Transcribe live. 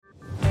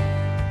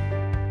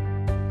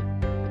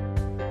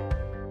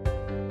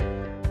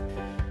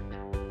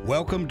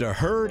Welcome to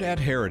Heard at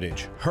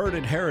Heritage. Heard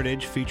at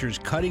Heritage features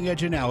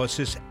cutting-edge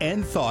analysis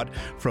and thought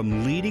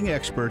from leading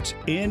experts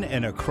in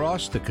and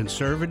across the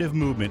conservative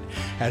movement,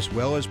 as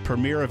well as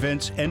premier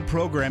events and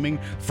programming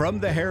from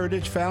the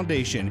Heritage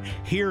Foundation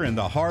here in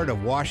the heart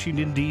of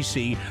Washington,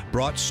 D.C.,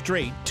 brought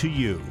straight to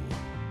you.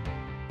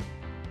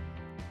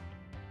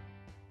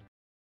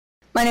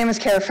 My name is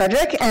Kara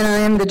Frederick, and I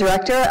am the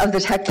director of the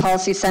Tech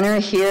Policy Center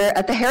here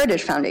at the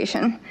Heritage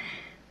Foundation.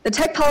 The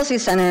Tech Policy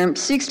Center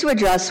seeks to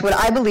address what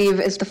I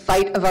believe is the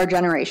fight of our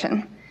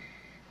generation: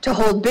 to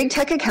hold big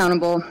tech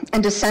accountable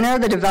and to center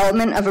the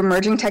development of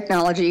emerging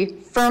technology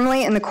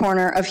firmly in the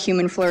corner of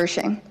human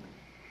flourishing.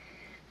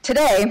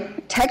 Today,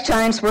 tech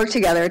giants work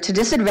together to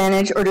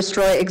disadvantage or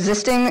destroy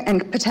existing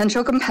and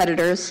potential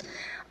competitors,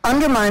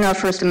 undermine our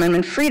First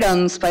Amendment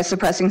freedoms by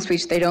suppressing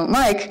speech they don't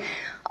like,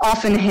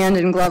 often hand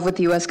in glove with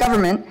the US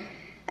government,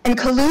 and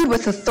collude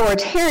with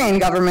authoritarian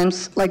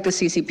governments like the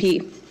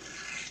CCP.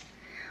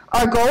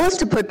 Our goal is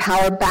to put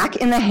power back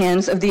in the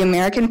hands of the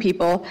American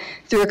people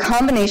through a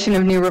combination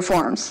of new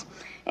reforms: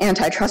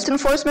 antitrust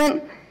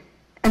enforcement,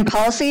 and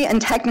policy and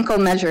technical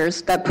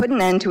measures that put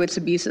an end to its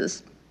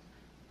abuses.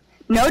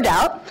 No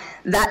doubt,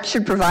 that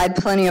should provide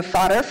plenty of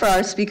fodder for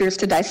our speakers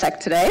to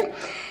dissect today.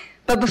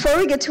 But before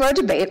we get to our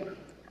debate,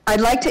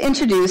 I'd like to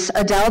introduce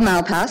Adele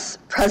Malpass,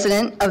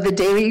 president of the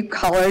Daily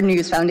Caller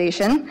News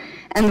Foundation,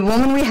 and the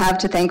woman we have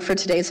to thank for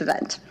today's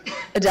event.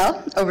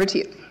 Adele, over to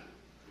you.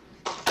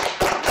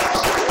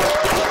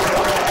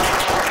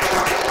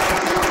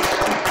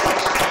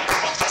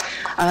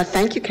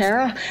 Thank you,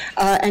 Kara,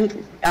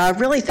 and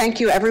really thank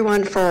you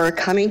everyone for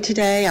coming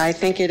today. I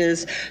think it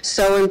is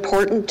so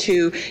important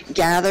to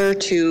gather,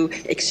 to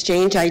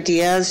exchange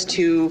ideas,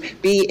 to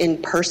be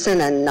in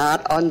person and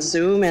not on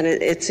Zoom, and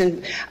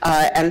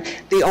and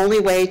the only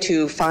way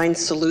to find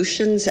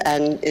solutions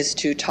is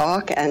to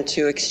talk and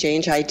to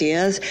exchange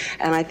ideas.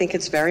 And I think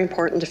it's very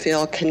important to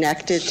feel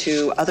connected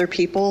to other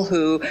people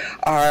who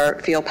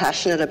feel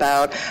passionate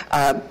about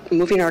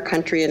moving our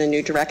country in a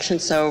new direction.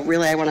 So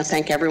really, I want to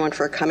thank everyone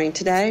for coming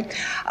today.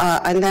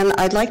 And then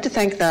I'd like to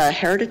thank the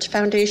Heritage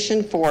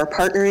Foundation for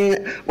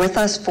partnering with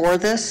us for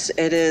this.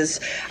 It is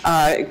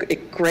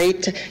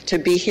great to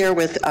be here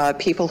with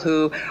people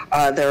who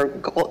at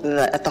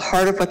the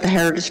heart of what the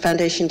Heritage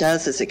Foundation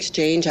does is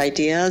exchange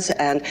ideas,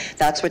 and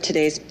that's what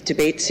today's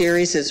debate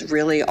series is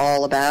really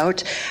all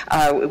about.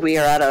 We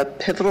are at a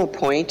pivotal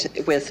point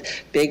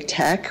with big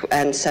tech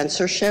and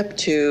censorship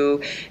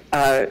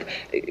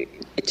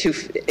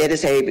it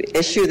is a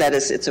issue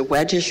it's a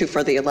wedge issue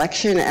for the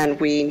election, and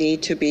we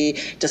need to be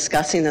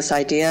discussing this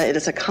idea. It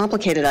is a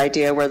complicated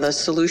idea where the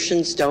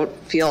solutions don't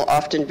feel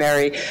often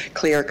very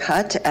clear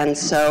cut, and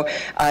so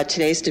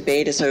today's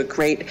debate is a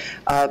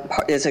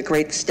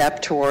great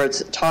step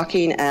towards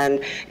talking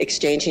and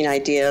exchanging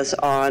ideas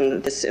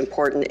on this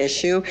important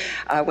issue.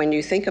 When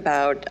you think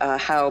about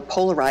how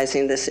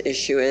polarizing this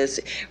issue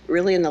is,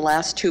 really in the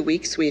last 2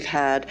 weeks we've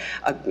had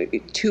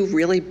two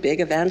really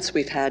big events.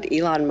 We've had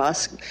Elon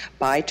Musk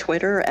buy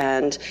Twitter,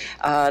 and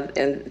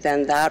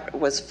then that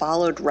was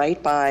followed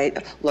right by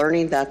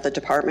learning that the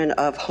Department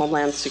of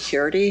Homeland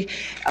Security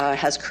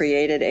has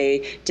created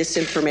a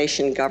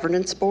disinformation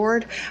governance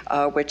board,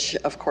 which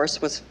of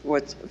course was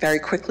very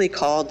quickly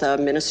called the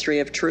Ministry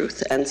of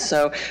Truth. And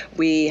so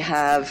we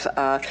have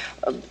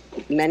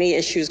many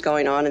issues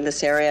going on in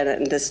this area,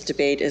 and this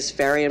debate is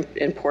very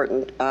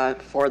important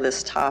for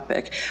this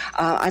topic.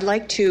 I'd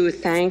like to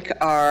thank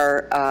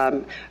our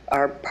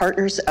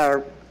partners,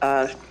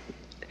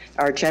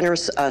 our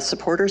generous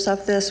supporters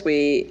of this.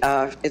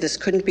 This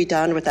couldn't be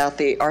done without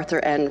the Arthur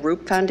N.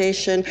 Roop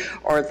Foundation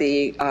or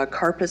the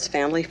Karpus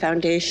Family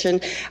Foundation.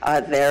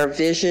 Their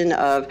vision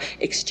of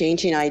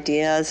exchanging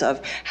ideas,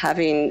 of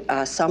having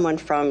someone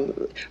from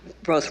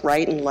both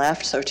right and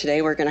left. So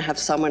today we're going to have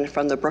someone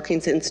from the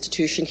Brookings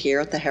Institution here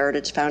at the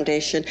Heritage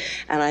Foundation,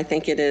 and I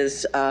think it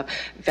is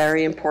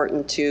very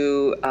important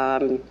to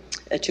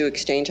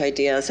exchange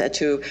ideas and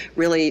to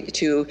really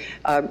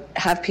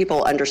have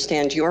people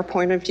understand your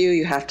point of view.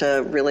 You have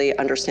to really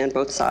understand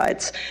both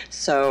sides.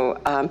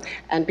 So,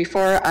 and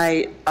before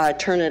I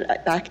turn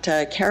it back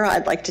to Kara,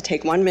 I'd like to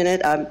take 1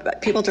 minute.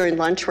 People during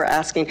lunch were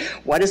asking,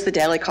 what does the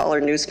Daily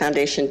Caller News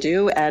Foundation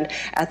do? And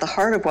at the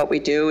heart of what we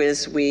do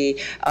is we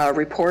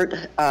report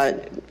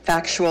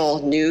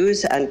factual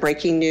news and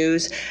breaking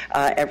news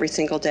every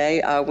single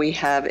day. We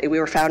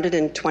were founded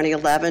in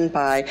 2011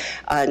 by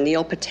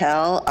Neil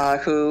Patel,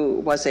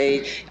 who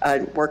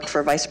worked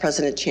for Vice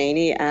President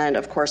Cheney, and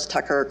of course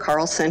Tucker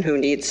Carlson, who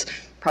needs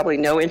probably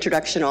no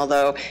introduction,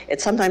 although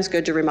it's sometimes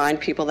good to remind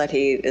people that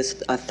he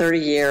is a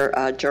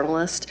 30-year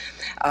journalist.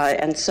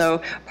 And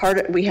so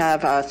we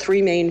have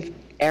three main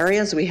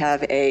areas. We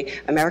have a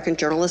American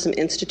Journalism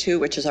Institute,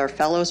 which is our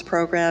fellows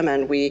program,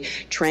 and we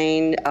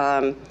train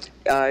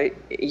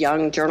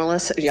young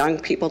journalists, young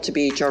people to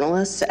be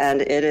journalists,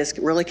 and it is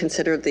really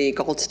considered the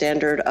gold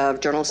standard of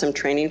journalism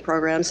training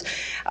programs.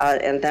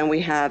 And then we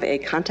have a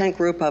content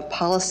group of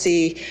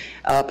policy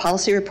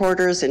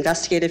reporters,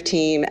 investigative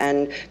team,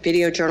 and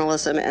video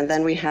journalism. And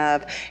then we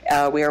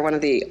are one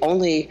of the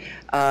only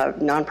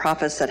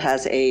nonprofits that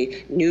has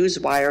a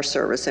newswire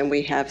service, and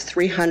we have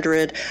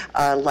 300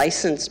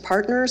 licensed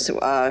partners,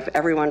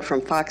 everyone from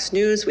Fox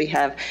News. We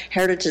have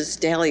Heritage's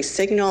Daily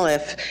Signal.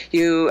 If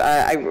you,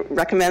 I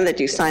recommend that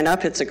you sign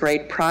up. It's a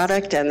great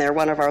product, and they're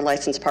one of our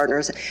licensed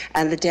partners.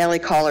 And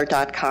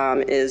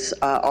thedailycaller.com is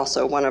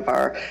also one of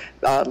our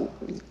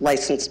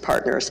licensed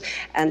partners.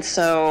 And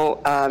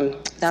so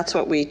that's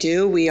what we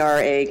do. We are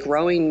a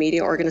growing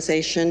media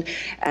organization,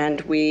 and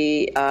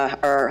we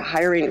are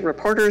hiring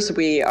reporters.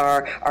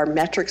 Our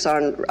metrics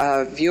on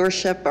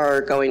viewership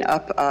are going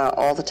up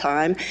all the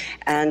time,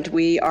 and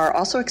we are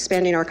also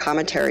expanding our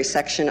commentary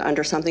section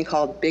under something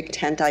called Big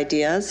Tent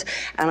Ideas.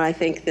 And I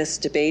think this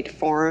debate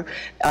forum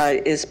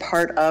is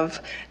part of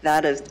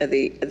that, of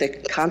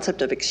the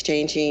concept of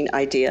exchanging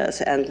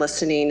ideas and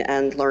listening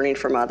and learning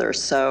from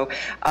others. So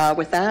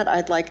with that,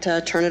 I'd like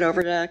to turn it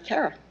over to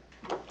Kara.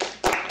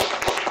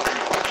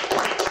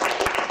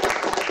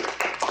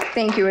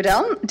 Thank you,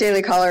 Adele.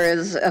 Daily Caller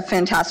is a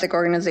fantastic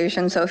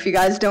organization, so if you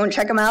guys don't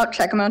check them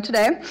out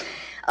today.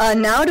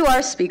 Now to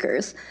our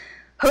speakers.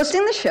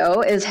 Hosting the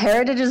show is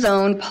Heritage's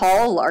own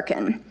Paul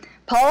Larkin.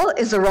 Paul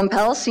is a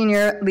Rumpel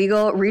Senior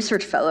Legal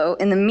Research Fellow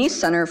in the Meese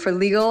Center for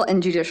Legal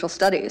and Judicial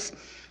Studies.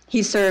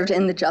 He served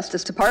in the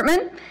Justice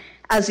Department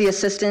as the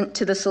assistant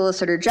to the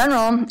Solicitor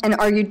General and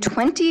argued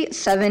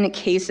 27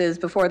 cases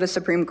before the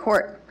Supreme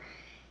Court.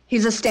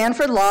 He's a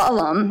Stanford Law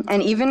alum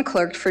and even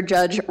clerked for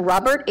Judge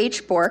Robert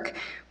H. Bork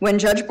when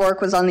Judge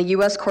Bork was on the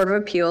U.S. Court of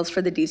Appeals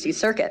for the D.C.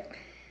 Circuit.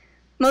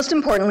 Most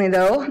importantly,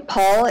 though,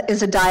 Paul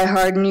is a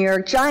diehard New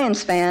York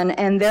Giants fan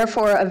and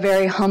therefore a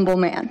very humble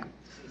man.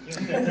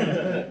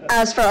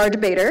 As for our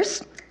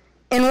debaters,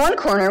 in one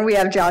corner we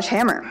have Josh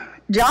Hammer.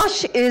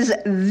 Josh is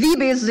the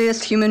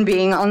busiest human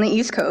being on the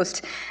East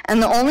Coast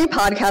and the only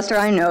podcaster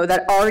I know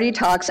that already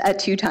talks at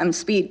 2 times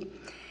speed.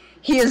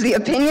 He is the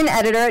opinion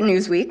editor at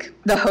Newsweek,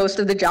 the host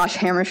of The Josh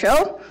Hammer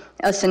Show,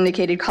 a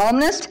syndicated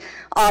columnist,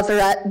 author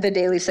at The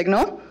Daily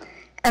Signal,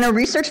 and a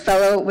research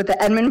fellow with the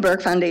Edmund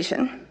Burke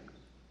Foundation.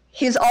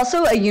 He is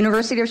also a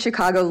University of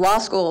Chicago Law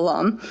School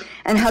alum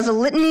and has a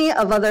litany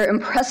of other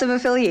impressive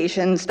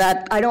affiliations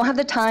that I don't have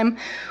the time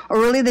or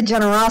really the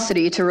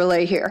generosity to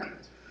relay here.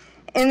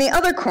 In the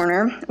other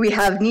corner, we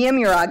have Niyam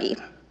Uragi.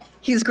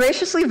 He's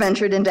graciously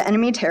ventured into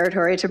enemy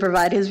territory to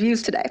provide his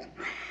views today.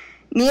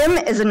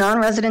 Niyam is a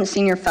non-resident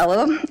senior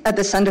fellow at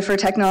the Center for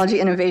Technology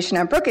Innovation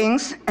at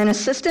Brookings and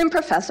assistant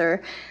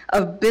professor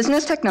of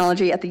business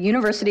technology at the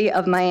University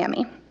of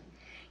Miami.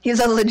 He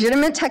is a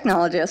legitimate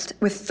technologist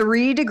with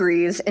 3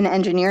 degrees in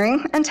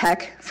engineering and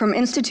tech from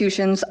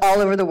institutions all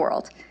over the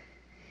world.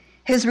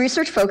 His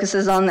research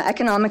focuses on the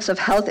economics of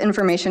health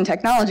information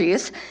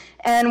technologies,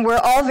 and we're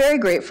all very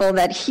grateful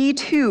that he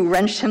too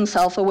wrenched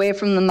himself away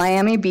from the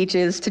Miami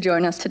beaches to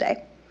join us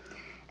today.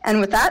 And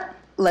with that,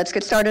 let's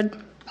get started.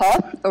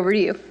 Paul, over to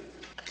you.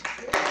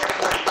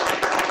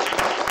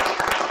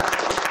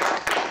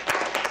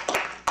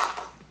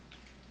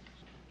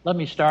 Let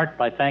me start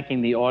by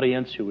thanking the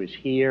audience who is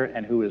here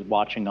and who is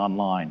watching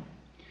online.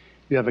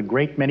 You have a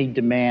great many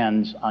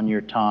demands on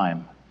your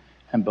time,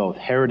 and both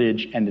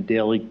Heritage and the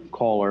Daily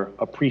Caller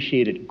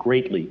appreciate it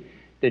greatly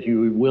that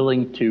you are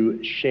willing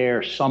to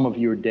share some of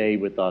your day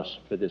with us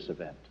for this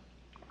event.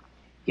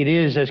 It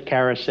is, as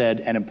Kara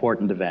said, an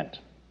important event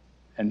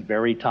and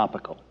very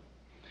topical.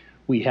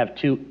 We have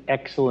 2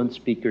 excellent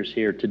speakers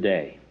here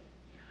today.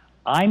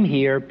 I'm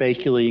here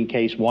basically in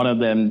case one of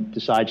them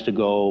decides to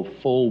go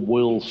full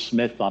Will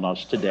Smith on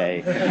us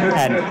today.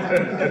 And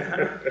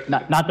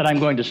not that I'm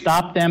going to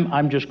stop them,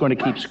 I'm just going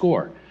to keep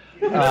score.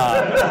 But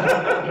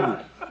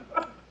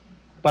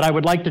I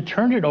would like to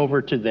turn it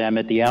over to them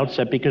at the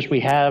outset because we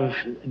have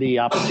the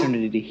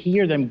opportunity to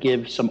hear them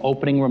give some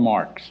opening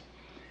remarks.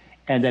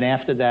 And then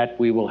after that,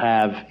 we will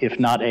have, if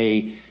not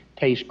a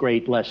taste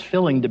great, less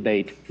filling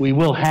debate, we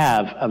will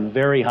have a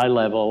very high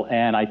level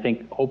and I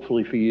think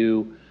hopefully for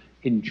you,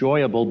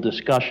 enjoyable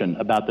discussion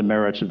about the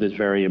merits of this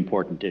very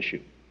important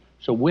issue.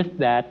 So with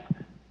that,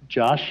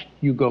 Josh,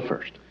 you go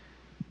first.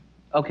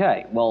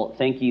 Okay, well,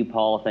 thank you,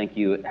 Paul. Thank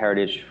you,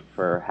 Heritage,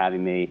 for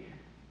having me.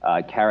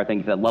 Kara, thank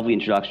you for that lovely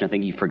introduction. I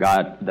think you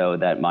forgot, though,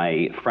 that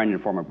my friend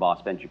and former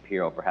boss, Ben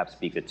Shapiro, perhaps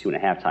speaks at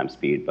 2.5 times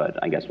speed,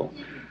 but I guess we'll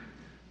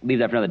leave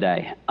that for another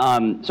day.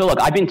 So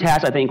look, I've been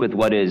tasked, I think, with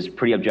what is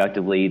pretty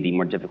objectively the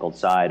more difficult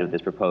side of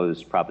this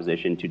proposed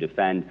proposition to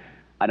defend.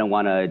 I don't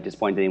want to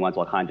disappoint anyone, so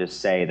I'll kind of just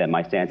say that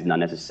my stance is not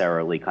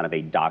necessarily kind of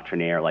a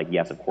doctrinaire, like,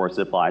 yes, of course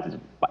it applies.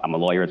 I'm a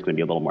lawyer, it's going to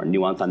be a little more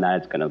nuance on that.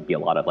 It's going to be a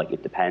lot of, like,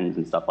 it depends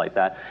and stuff like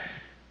that.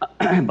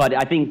 But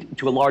I think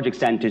to a large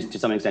extent, to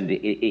some extent,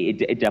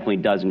 it definitely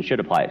does and should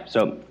apply.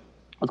 So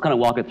let's kind of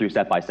walk it through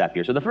step by step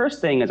here. So the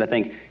first thing is, I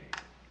think,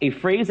 a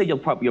phrase that you'll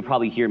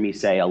probably hear me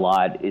say a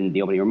lot in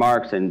the opening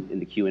remarks and in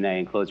the Q&A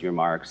and closing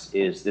remarks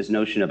is this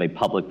notion of a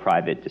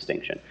public-private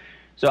distinction.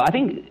 So I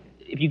think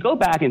if you go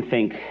back and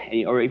think,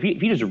 or if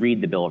you just read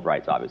the Bill of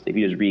Rights, obviously, if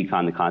you just read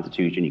kind of the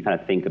Constitution, you kind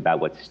of think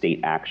about what state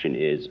action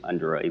is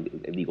under a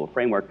legal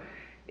framework,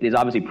 it is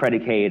obviously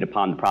predicated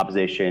upon the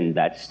proposition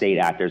that state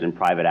actors and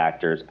private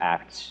actors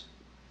act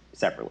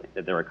separately,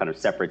 that there are kind of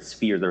separate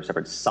spheres, there are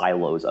separate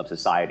silos of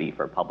society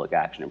for public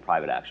action and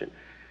private action.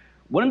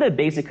 One of the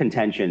basic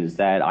contentions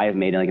that I have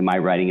made in my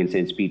writing and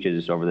in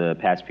speeches over the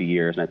past few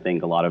years, and I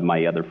think a lot of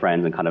my other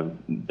friends and kind of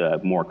the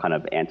more kind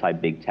of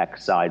anti-big tech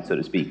side, so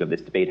to speak, of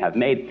this debate have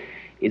made,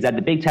 is that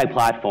the big tech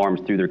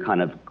platforms, through their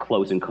kind of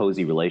close and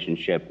cozy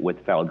relationship with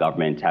the federal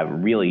government, have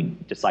really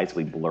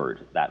decisively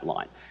blurred that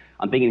line.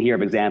 I'm thinking here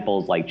of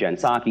examples like Jen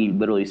Psaki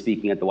literally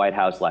speaking at the White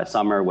House last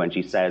summer when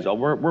she says, oh,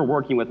 we're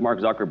working with Mark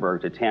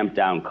Zuckerberg to tamp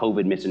down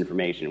COVID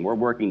misinformation. We're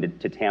working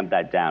to tamp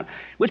that down,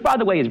 which, by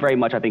the way, is very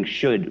much, I think,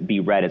 should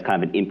be read as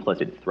kind of an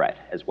implicit threat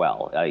as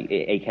well.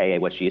 AKA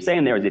what she is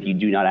saying there is if you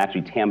do not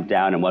actually tamp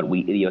down on what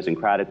we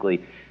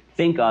idiosyncratically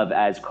think of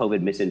as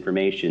COVID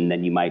misinformation,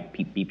 then you might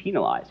be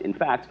penalized. In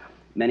fact,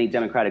 many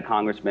Democratic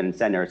congressmen and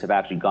senators have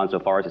actually gone so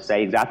far as to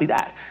say exactly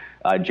that.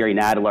 Jerry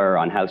Nadler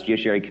on House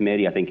Judiciary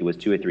Committee, I think it was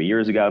 2 or 3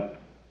 years ago,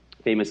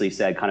 famously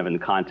said, kind of in the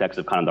context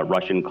of kind of the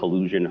Russian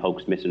collusion,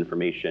 hoax,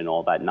 misinformation,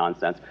 all that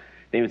nonsense,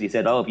 famously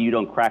said, oh, if you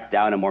don't crack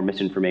down on more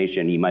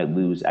misinformation, you might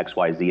lose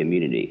XYZ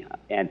immunity.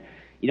 And,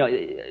 you know,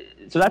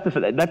 so that's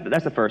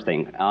the first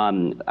thing.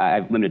 I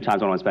have limited time,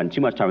 so I don't want to spend too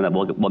much time on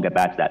that. We'll get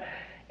back to that.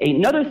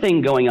 Another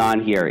thing going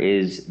on here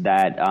is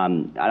that, I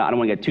don't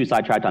want to get too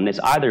sidetracked on this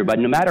either, but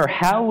no matter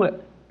how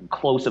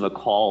close of a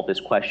call this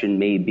question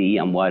may be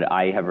on what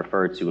I have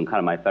referred to in kind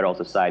of my Federal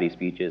Society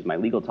speeches, my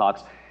legal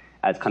talks,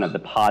 as kind of the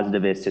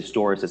positivist,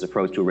 historicist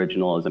approach to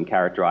originalism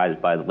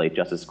characterized by the late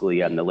Justice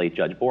Scalia and the late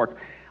Judge Bork,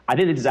 I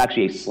think this is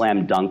actually a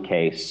slam dunk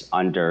case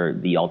under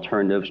the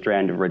alternative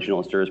strand of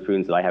originalist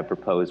jurisprudence that I have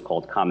proposed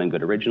called common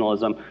good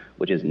originalism,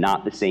 which is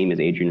not the same as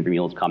Adrian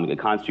Vermeule's common good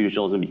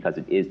constitutionalism because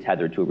it is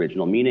tethered to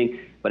original meaning,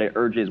 but it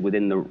urges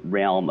within the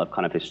realm of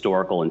kind of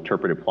historical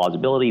interpretive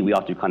plausibility, we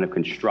ought to kind of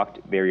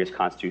construct various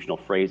constitutional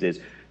phrases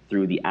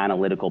through the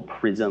analytical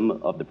prism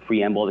of the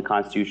preamble of the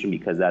Constitution,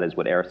 because that is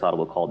what Aristotle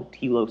would call the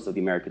telos of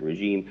the American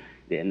regime,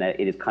 and that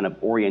it is kind of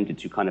oriented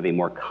to kind of a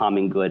more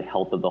common good,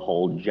 health of the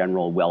whole,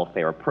 general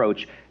welfare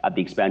approach at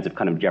the expense of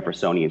kind of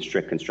Jeffersonian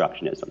strict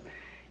constructionism.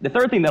 The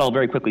third thing that I'll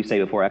very quickly say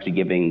before actually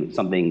giving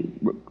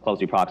something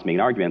closely approximating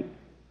an argument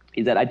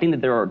is that I think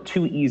that there are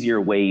two easier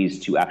ways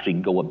to actually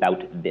go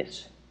about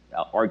this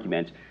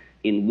argument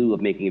in lieu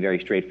of making a very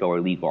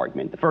straightforward legal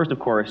argument. The first, of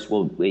course,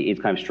 is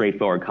kind of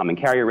straightforward common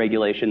carrier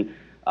regulation,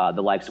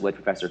 the likes of what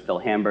Professor Phil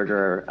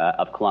Hamburger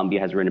of Columbia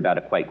has written about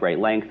at quite great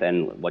length,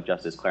 and what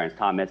Justice Clarence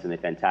Thomas, in a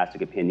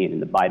fantastic opinion in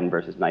the Biden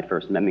versus Knight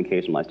First Amendment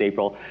case from last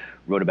April,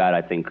 wrote about,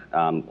 I think,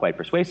 quite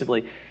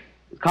persuasively.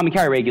 Common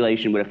carrier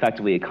regulation would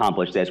effectively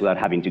accomplish this without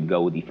having to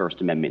go the First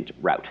Amendment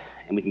route,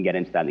 and we can get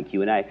into that in the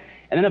Q&A.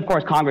 And then, of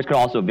course, Congress could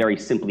also very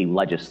simply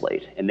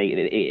legislate, and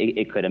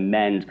it could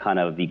amend kind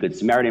of the Good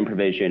Samaritan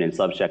provision in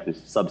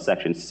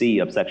subsection C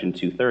of Section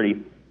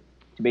 230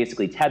 to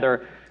basically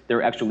tether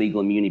their extra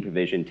legal immunity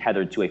provision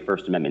tethered to a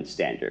First Amendment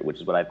standard, which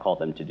is what I've called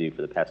them to do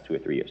for the past 2 or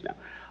 3 years now.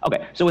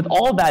 Okay, so with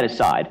all of that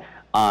aside,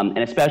 and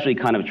especially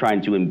kind of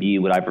trying to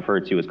imbue what I've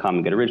referred to as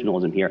common good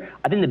originalism here,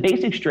 I think the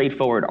basic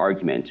straightforward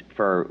argument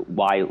for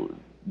why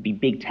the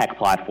big tech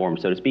platform,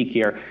 so to speak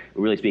here,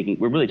 we're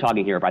really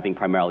talking here, I think,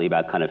 primarily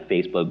about kind of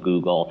Facebook,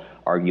 Google,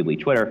 arguably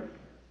Twitter,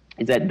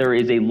 is that there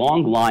is a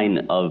long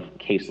line of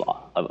case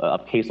law,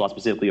 of case law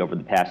specifically over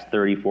the past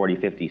 30, 40,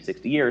 50,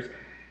 60 years,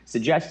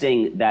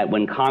 suggesting that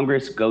when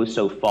Congress goes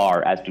so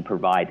far as to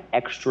provide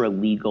extra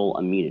legal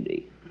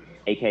immunity,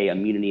 aka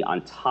immunity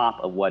on top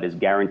of what is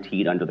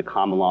guaranteed under the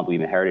common law that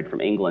we've inherited from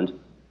England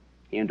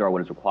and or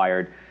what is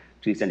required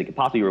to the extent it could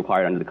possibly be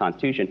required under the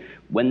Constitution,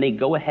 when they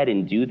go ahead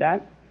and do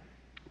that,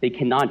 they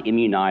cannot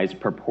immunize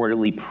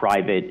purportedly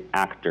private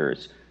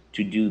actors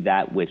to do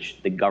that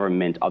which the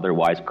government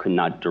otherwise could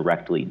not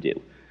directly do.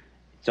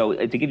 So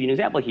to give you an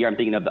example here, I'm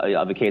thinking of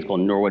a case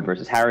called Norwood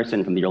versus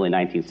Harrison from the early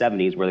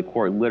 1970s, where the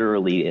court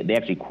literally, they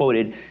actually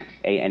quoted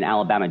an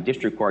Alabama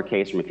district court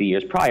case from a few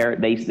years prior.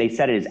 They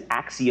said it is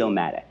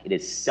axiomatic, it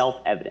is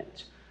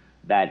self-evident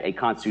that a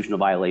constitutional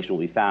violation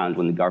will be found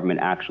when the government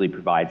actually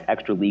provides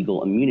extra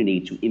legal immunity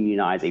to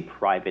immunize a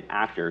private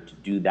actor to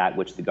do that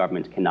which the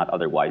government cannot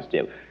otherwise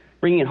do.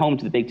 Bringing it home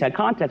to the big tech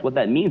context, what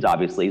that means,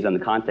 obviously, is in the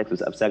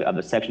context of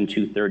the Section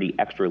 230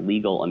 extra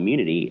legal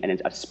immunity, and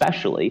it's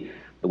especially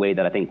the way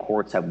that I think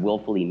courts have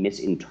willfully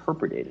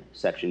misinterpreted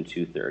Section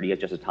 230, as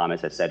Justice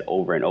Thomas has said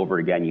over and over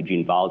again.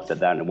 Eugene Volk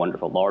said that in a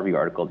wonderful law review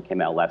article that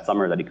came out last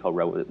summer that he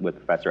co-wrote with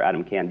Professor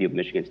Adam Canby of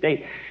Michigan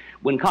State.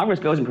 When Congress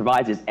goes and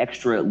provides this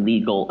extra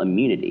legal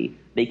immunity,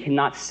 they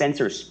cannot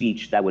censor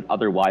speech that would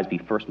otherwise be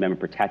First Amendment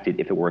protected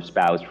if it were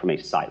espoused from a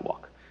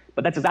sidewalk.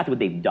 But that's exactly what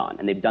they've done,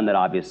 and they've done that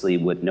obviously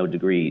with no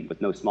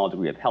small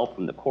degree of help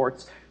from the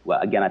courts. Well,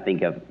 again, I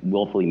think have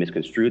willfully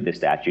misconstrued this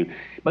statute.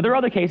 But there are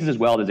other cases as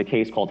well. There's a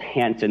case called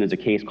Hansen. There's a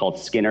case called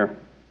Skinner.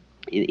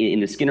 In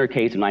the Skinner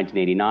case of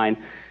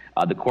 1989,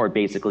 The court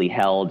basically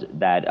held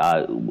that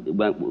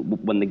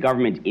when the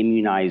government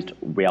immunized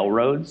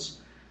railroads,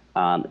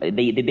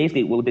 they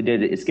basically, what they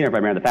did, Skinner, if I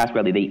remember the facts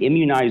correctly, they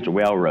immunized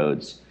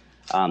railroads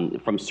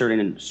from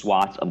certain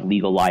swaths of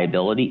legal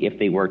liability if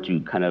they were to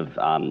kind of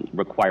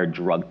require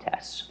drug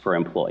tests for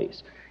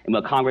employees. And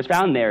what Congress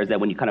found there is that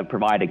when you kind of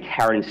provide a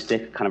carrot and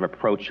stick kind of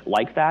approach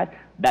like that,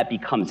 that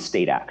becomes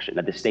state action,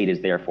 that the state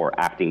is therefore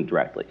acting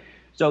directly.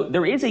 So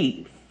there is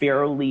a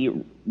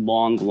fairly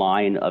long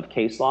line of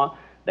case law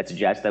that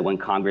suggests that when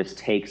Congress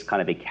takes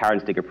kind of a carrot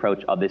and stick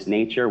approach of this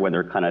nature, where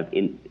they're kind of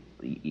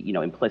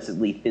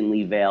implicitly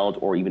thinly veiled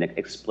or even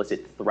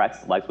explicit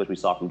threats like which we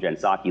saw from Jen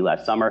Psaki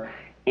last summer,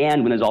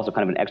 and when there's also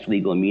kind of an extra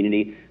legal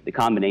immunity, the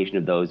combination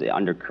of those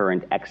under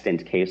current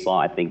extant case law,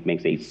 I think,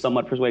 makes a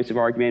somewhat persuasive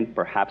argument,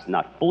 perhaps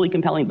not fully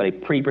compelling, but a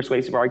pretty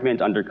persuasive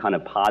argument under kind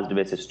of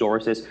positivist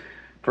historicist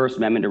First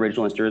Amendment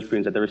originalist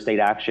jurisprudence that there was state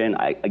action.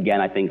 I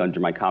think under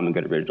my common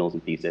good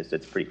originalism thesis,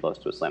 it's pretty close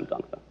to a slam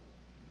dunk, though.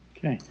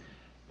 Okay.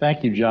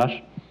 Thank you,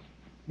 Josh.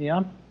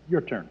 Leon, your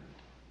turn.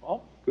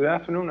 Well, good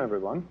afternoon,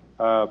 everyone.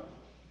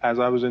 As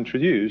I was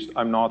introduced,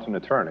 I'm not an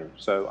attorney,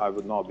 so I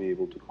would not be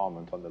able to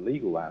comment on the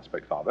legal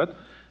aspect of it.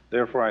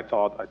 Therefore, I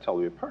thought I'd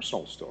tell you a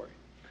personal story.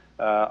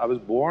 I was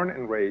born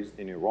and raised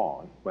in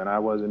Iran. When I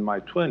was in my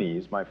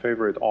 20s, my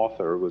favorite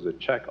author was a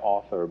Czech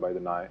author by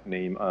the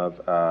name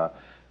of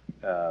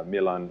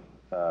Milan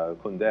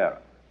Kundera.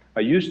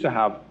 I used to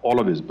have all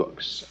of his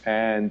books,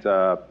 and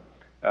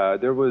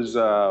there was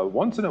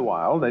once in a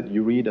while that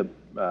you read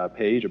a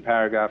page, a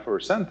paragraph, or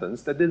a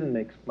sentence that didn't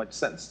make much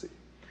sense to you.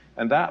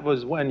 And that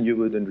was when you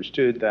would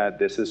understood that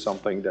this is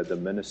something that the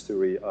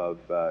Ministry of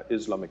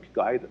Islamic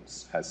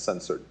Guidance has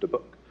censored the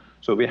book.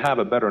 So we have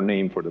a better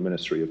name for the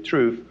Ministry of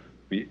Truth,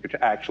 which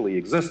actually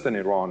exists in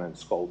Iran, and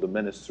it's called the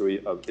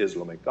Ministry of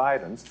Islamic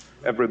Guidance.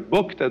 Every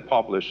book that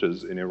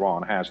publishes in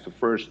Iran has to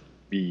first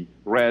be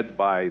read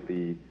by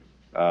the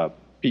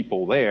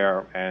people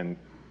there, and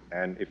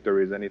if there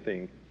is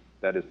anything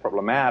that is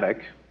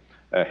problematic,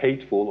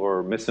 hateful,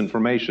 or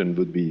misinformation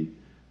would be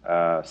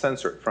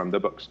censored from the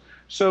books.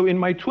 So in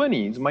my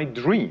 20s, my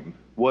dream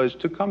was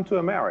to come to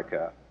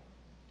America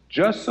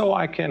just so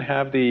I can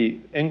have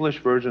the English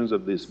versions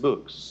of these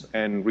books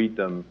and read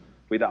them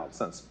without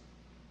censor.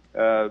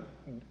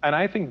 And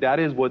I think that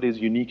is what is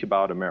unique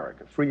about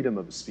America, freedom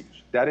of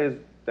speech. That is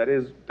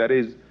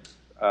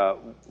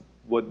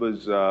what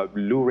was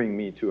luring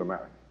me to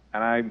America.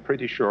 And I'm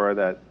pretty sure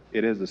that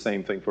it is the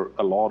same thing for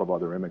a lot of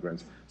other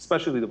immigrants,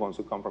 especially the ones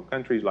who come from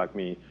countries like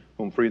me,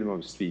 whom freedom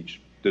of speech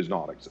does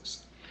not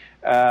exist.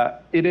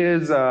 It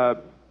is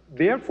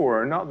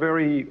therefore not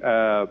very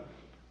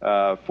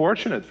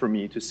fortunate for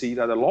me to see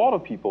that a lot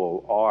of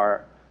people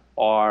are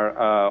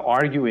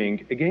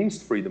arguing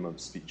against freedom of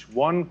speech.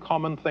 One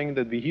common thing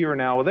that we hear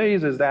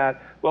nowadays is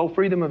that, well,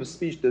 freedom of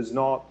speech does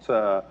not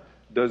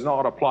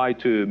apply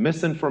to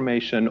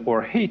misinformation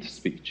or hate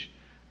speech.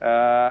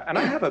 And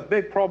I have a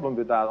big problem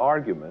with that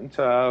argument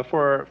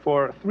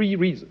for three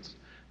reasons.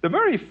 The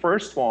very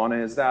first one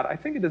is that I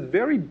think it is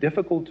very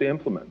difficult to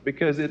implement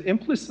because it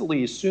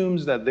implicitly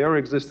assumes that there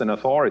exists an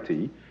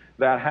authority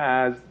that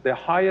has the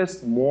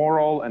highest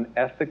moral and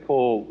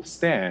ethical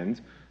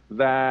stand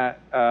that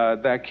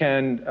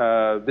can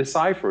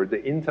decipher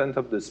the intent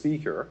of the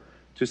speaker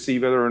to see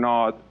whether or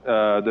not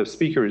the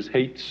speaker is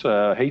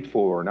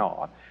hateful or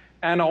not.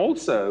 And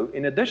also,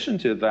 in addition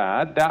to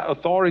that, that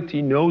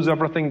authority knows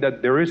everything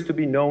that there is to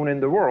be known in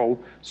the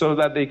world so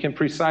that they can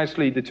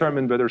precisely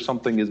determine whether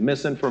something is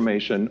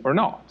misinformation or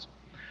not.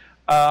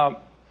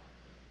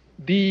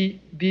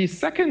 The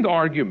second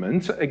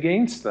argument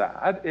against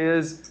that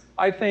is,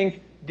 I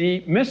think,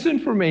 the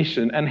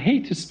misinformation and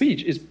hate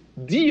speech is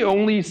the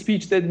only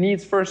speech that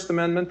needs First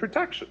Amendment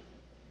protection.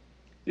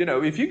 You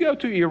know, if you go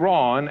to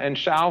Iran and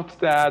shout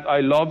that I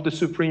love the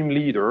supreme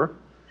leader,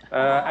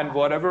 and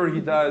whatever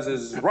he does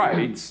is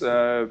right,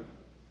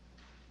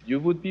 you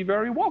would be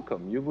very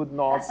welcome. You would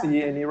not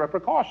see any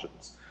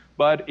repercussions.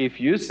 But if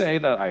you say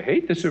that I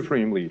hate the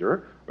supreme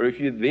leader, or if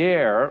you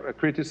dare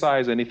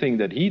criticize anything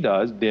that he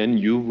does, then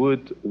you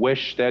would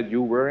wish that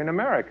you were in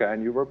America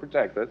and you were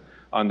protected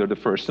under the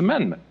First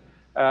Amendment.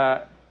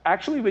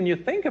 Actually, when you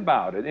think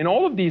about it, in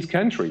all of these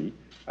countries,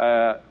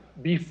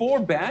 before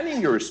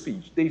banning your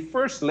speech, they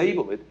first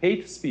label it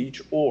hate speech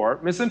or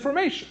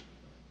misinformation.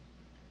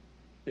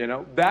 You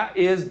know, that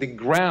is the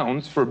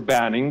grounds for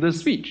banning the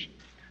speech.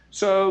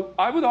 So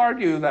I would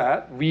argue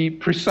that we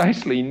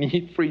precisely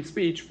need free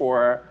speech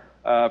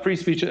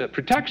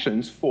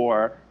protections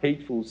for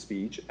hateful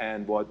speech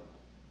and what,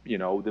 you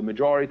know, the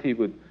majority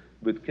would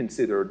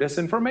consider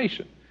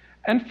disinformation.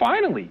 And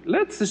finally,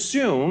 let's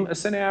assume a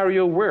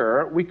scenario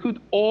where we could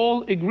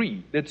all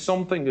agree that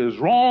something is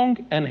wrong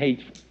and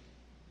hateful.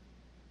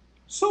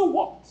 So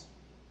what?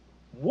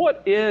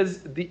 What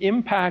is the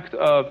impact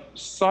of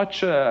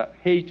such a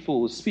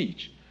hateful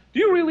speech? Do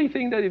you really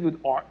think that it would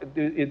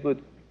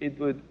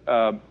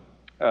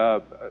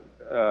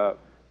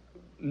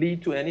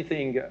lead to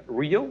anything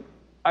real?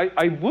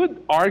 I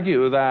would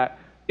argue that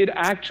it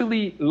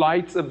actually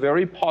lights a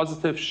very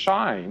positive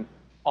shine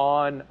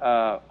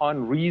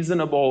on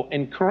reasonable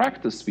and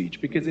correct speech,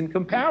 because in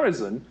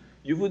comparison,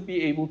 you would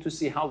be able to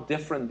see how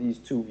different these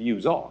two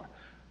views are.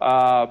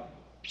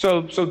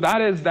 So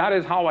that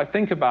is how I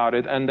think about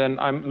it, and then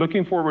I'm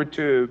looking forward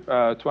to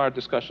our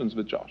discussions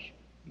with Josh.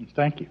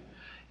 Thank you.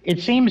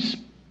 It seems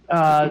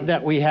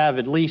that we have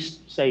at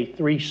least, say,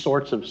 three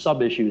sorts of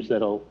sub-issues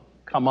that'll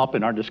come up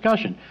in our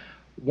discussion.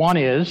 One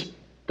is,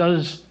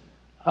 is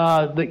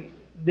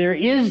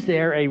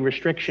there a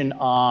restriction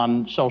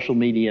on social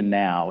media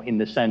now, in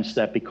the sense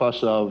that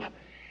because of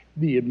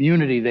the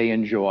immunity they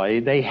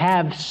enjoy, they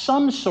have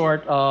some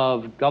sort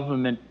of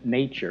government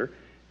nature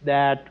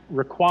that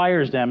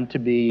requires them to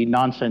be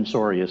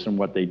non-censorious in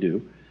what they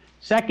do?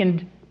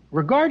 Second,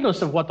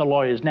 regardless of what the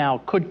law is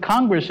now, could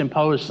Congress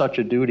impose such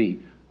a duty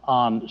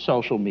on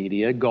social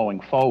media going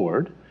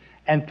forward?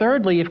 And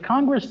thirdly, if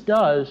Congress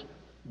does,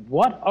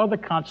 what are the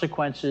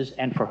consequences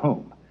and for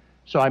whom?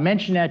 So I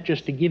mention that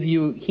just to give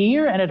you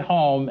here and at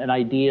home an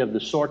idea of the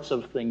sorts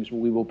of things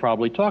we will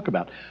probably talk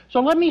about.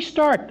 So let me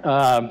start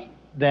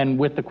then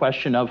with the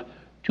question of,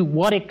 to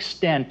what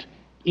extent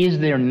is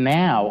there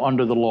now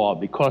under the law,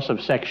 because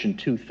of Section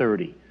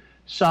 230,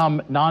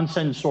 some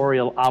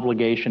non-censorial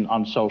obligation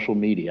on social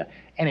media?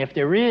 And if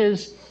there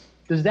is,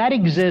 does that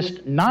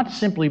exist not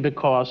simply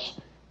because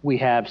we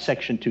have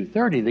Section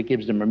 230 that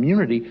gives them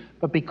immunity,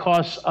 but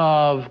because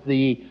of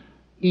the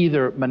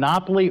either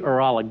monopoly or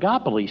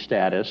oligopoly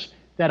status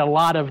that a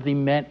lot of the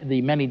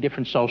many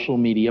different social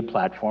media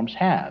platforms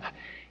have?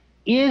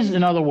 Is,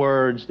 in other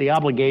words, the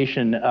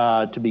obligation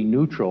to be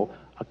neutral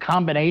a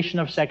combination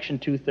of Section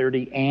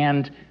 230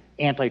 and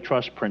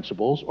antitrust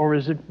principles, or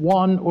is it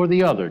one or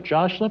the other?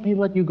 Josh, let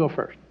you go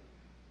first.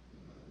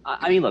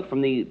 I mean, look,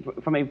 from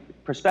a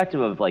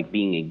perspective of like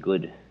being a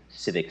good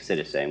civic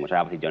citizen, which I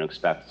obviously don't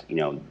expect,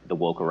 the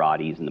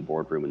woke-eratis in the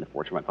boardroom and the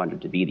Fortune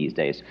 500 to be these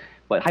days.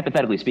 But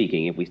hypothetically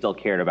speaking, if we still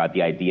cared about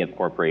the idea of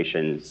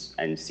corporations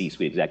and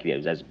C-suite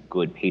executives as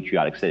good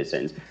patriotic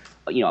citizens,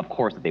 of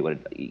course that they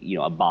would,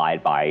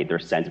 abide by their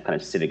sense of kind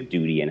of civic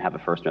duty and have a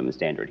First Amendment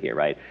standard here,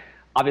 right?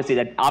 Obviously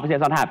that's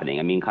not happening.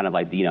 I mean, kind of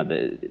like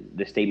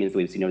the statements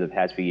we've seen over the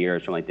past few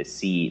years from like the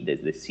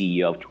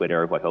CEO of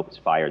Twitter, who I hope is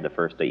fired the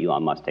first day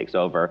Elon Musk takes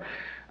over.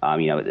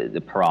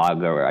 The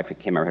Parag, or I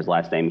can't remember his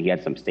last name, he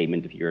had some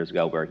statement a few years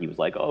ago where he was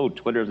like, oh,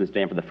 Twitter doesn't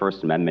stand for the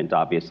First Amendment,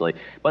 obviously.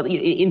 But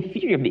in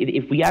theory,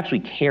 if we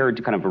actually cared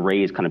to kind of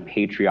raise kind of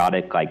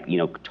patriotic, like,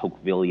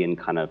 Tocquevillian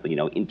kind of,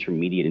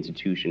 intermediate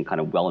institution, kind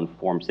of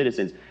well-informed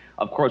citizens,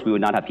 of course we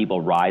would not have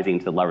people rising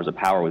to the levers of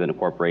power within a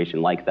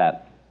corporation like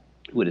that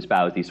who would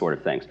espouse these sort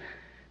of things.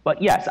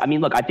 But yes, I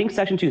mean, look, I think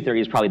Section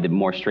 230 is probably the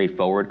more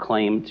straightforward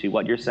claim to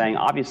what you're saying.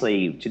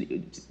 Obviously, to the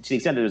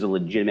extent that there's a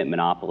legitimate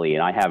monopoly,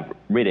 and I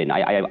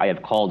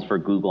have called for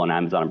Google and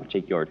Amazon in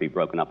particular to be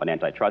broken up on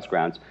antitrust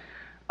grounds.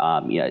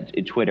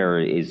 Twitter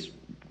is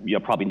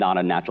probably not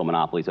a natural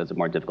monopoly, so it's a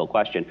more difficult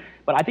question.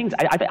 But I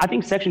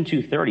think Section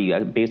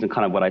 230, based on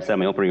kind of what I said in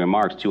my opening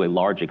remarks, to a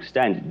large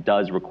extent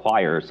does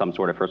require some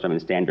sort of First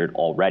Amendment standard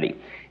already.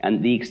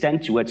 And the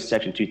extent to which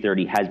Section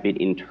 230 has been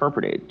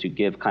interpreted to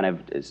give kind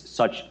of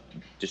such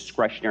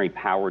discretionary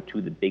power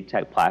to the big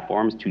tech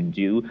platforms to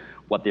do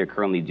what they're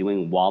currently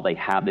doing while they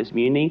have this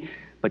immunity,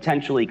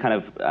 potentially kind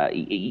of,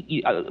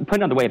 put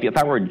another way, if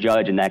I were a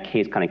judge and that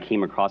case kind of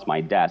came across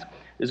my desk,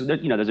 there's a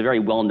very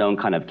well-known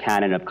kind of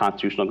canon of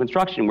constitutional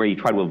construction where you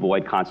try to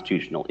avoid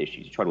constitutional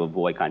issues. You try to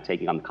avoid kind of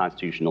taking on the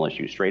constitutional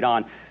issue straight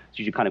on. So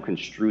you should kind of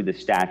construe the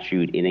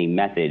statute in a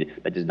method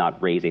that does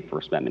not raise a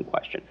First Amendment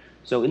question.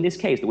 So in this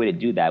case, the way to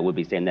do that would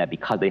be saying that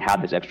because they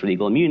have this extra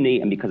legal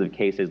immunity and because of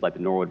cases like the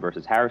Norwood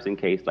versus Harrison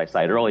case that I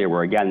cited earlier,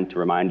 where again, to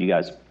remind you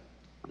guys,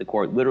 the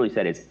court literally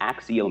said it's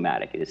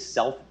axiomatic, it is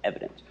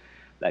self-evident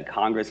that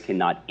Congress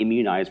cannot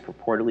immunize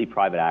purportedly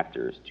private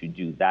actors to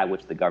do that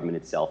which the government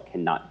itself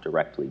cannot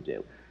directly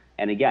do.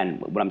 And again,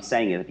 what I'm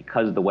saying is that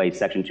because of the way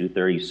Section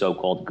 230's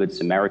so-called Good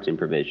Samaritan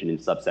provision in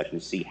subsection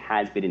C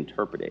has been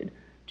interpreted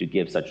to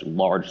give such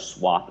large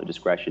swath of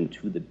discretion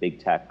to the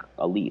big tech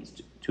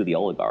elites, to the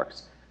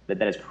oligarchs,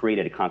 that has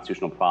created a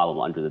constitutional problem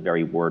under the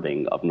very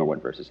wording of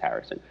Norwood versus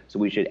Harrison. So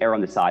we should err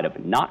on the side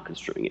of not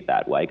construing it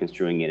that way,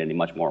 construing it in a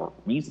much more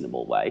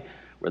reasonable way,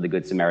 where the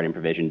Good Samaritan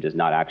provision does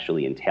not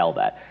actually entail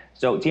that.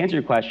 So to answer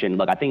your question,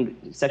 look, I think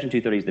Section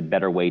 230 is the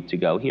better way to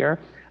go here,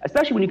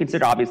 especially when you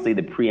consider, obviously,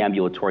 the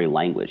preambulatory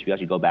language. If you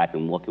actually go back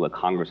and look at what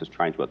Congress was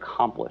trying to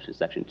accomplish in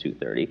Section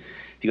 230, if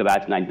you go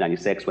back to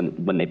 1996,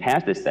 when they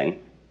passed this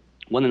thing,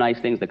 one of the nice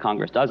things that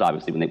Congress does,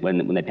 obviously,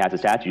 when they pass a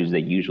statute is they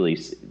usually,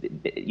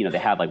 they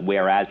have like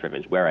whereas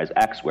provisions, whereas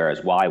X,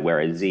 whereas Y,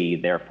 whereas Z,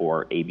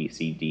 therefore A, B,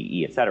 C, D,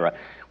 E, et cetera.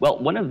 Well,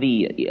 one of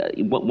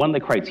the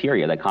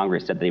criteria that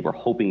Congress said they were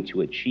hoping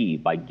to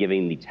achieve by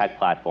giving the tech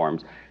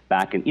platforms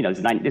back in, it's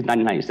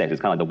 1996, it's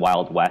kind of like the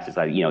Wild West, it's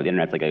like, the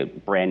internet's like a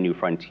brand new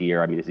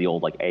frontier. I mean, it's the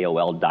old like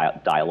AOL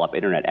dial-up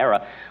internet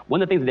era. One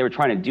of the things that they were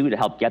trying to do to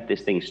help get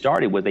this thing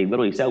started was they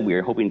literally said we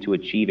were hoping to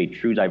achieve a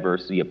true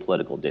diversity of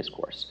political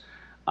discourse.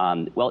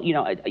 Well,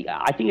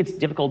 I think it's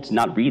difficult to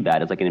not read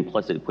that as like an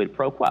implicit quid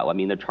pro quo. I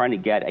mean, they're trying to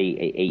get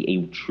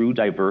a true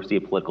diversity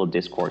of political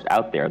discourse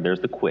out there. There's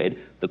the quid.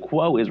 The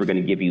quo is we're going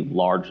to give you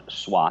large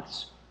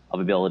swaths of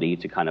ability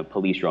to kind of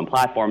police your own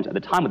platforms. At the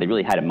time, what they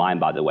really had in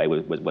mind, by the way,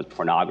 was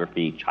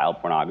pornography, child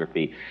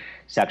pornography,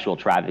 sexual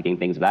trafficking,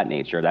 things of that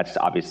nature. That's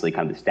obviously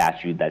kind of the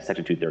statute that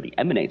Section 230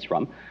 emanates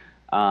from.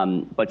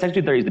 But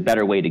Section 230 is the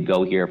better way to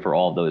go here for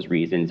all of those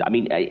reasons. I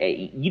mean,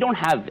 you don't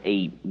have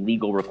a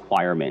legal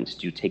requirement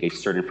to take a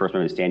certain First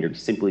Amendment standard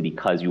simply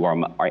because you are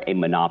a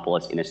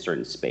monopolist in a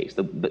certain space.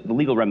 The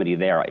legal remedy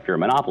there, if you're a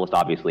monopolist,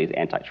 obviously, is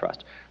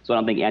antitrust. So I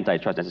don't think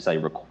antitrust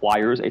necessarily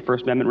requires a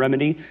First Amendment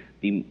remedy.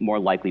 The more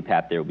likely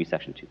path there would be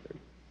Section 230.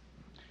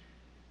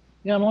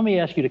 Yeah, and let me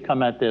ask you to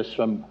come at this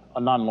from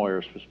a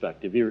non-lawyer's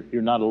perspective. You're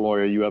not a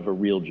lawyer, you have a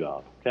real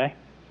job, okay?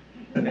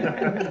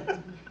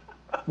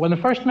 When the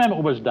First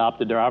Amendment was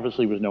adopted, there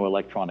obviously was no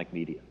electronic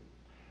media.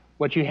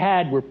 What you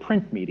had were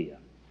print media,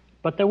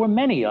 but there were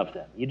many of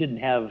them. You didn't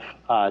have,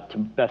 to the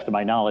best of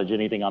my knowledge,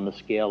 anything on the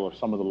scale of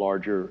some of the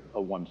larger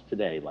ones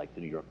today, like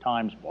the New York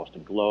Times,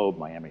 Boston Globe,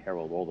 Miami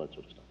Herald, all that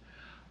sort of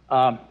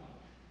stuff.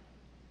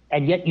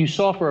 And yet you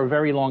saw for a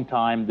very long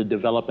time the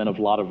development of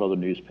a lot of other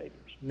newspapers.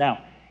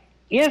 Now,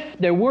 if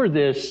there were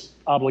this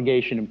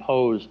obligation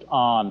imposed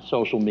on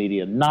social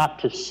media not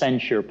to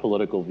censor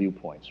political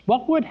viewpoints,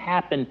 what would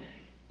happen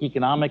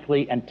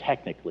economically and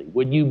technically?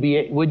 Would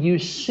you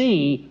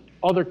see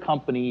other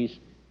companies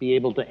be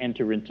able to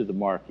enter into the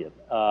market?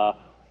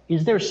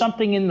 Is there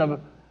something in the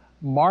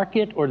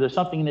market or there's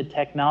something in the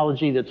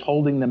technology that's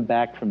holding them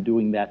back from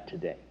doing that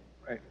today?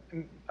 Right.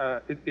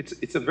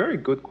 It's a very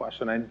good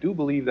question. I do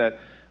believe that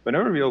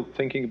whenever we're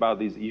thinking about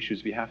these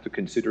issues, we have to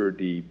consider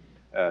the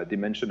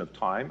dimension of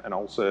time and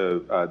also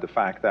the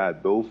fact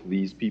that both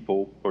these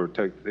people or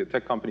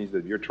tech companies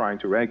that you're trying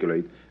to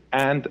regulate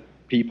and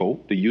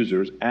people, the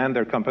users, and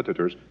their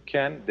competitors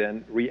can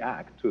then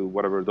react to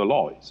whatever the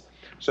law is.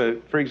 So,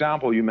 for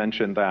example, you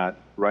mentioned that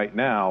right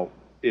now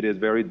it is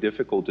very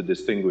difficult to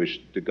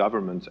distinguish the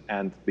government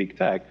and big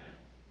tech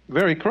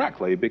very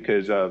correctly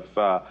because of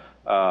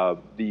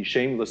the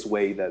shameless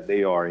way that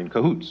they are in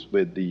cahoots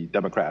with the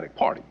Democratic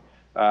Party.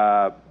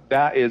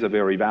 That is a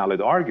very valid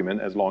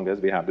argument as long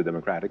as we have the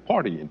Democratic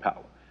Party in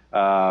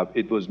power.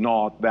 It was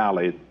not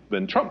valid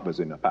when Trump was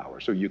in power.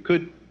 So you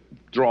could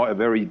draw a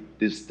very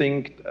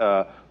distinct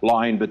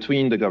line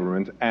between the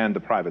government and the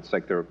private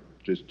sector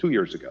just 2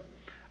 years ago.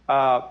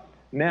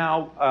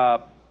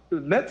 Now,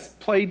 let's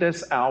play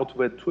this out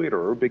with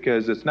Twitter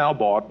because it's now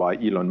bought by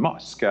Elon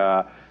Musk.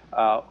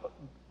 I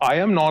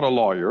am not a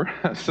lawyer,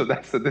 so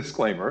that's the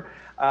disclaimer.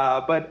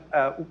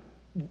 But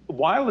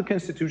while the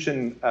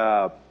Constitution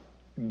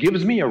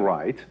gives me a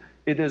right,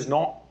 it is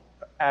not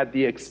at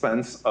the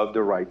expense of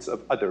the rights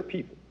of other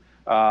people.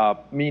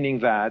 Meaning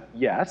that,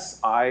 yes,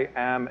 I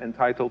am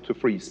entitled to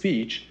free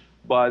speech,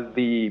 but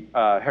the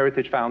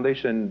Heritage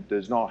Foundation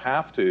does not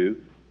have to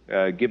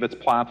give its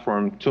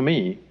platform to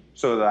me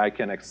so that I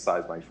can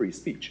exercise my free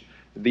speech.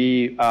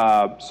 The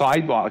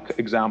sidewalk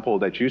example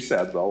that you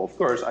said, well, of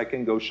course, I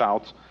can go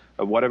shout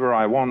whatever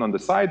I want on the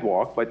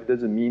sidewalk, but it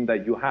doesn't mean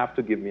that you have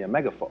to give me a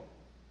megaphone,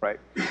 right?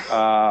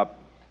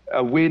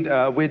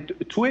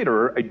 With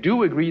Twitter, I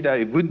do agree that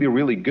it would be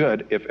really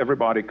good if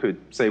everybody could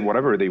say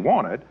whatever they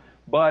wanted.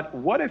 But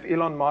what if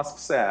Elon Musk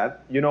said,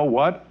 you know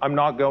what, I'm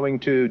not going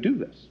to do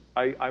this.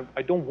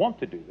 I don't want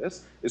to do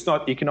this. It's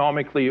not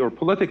economically or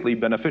politically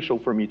beneficial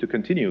for me to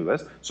continue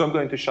this, so I'm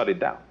going to shut it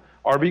down.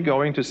 Are we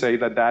going to say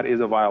that that is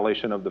a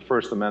violation of the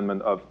First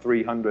Amendment of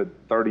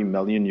 330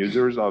 million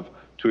users of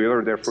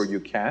Twitter, therefore you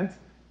can't?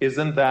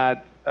 Isn't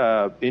that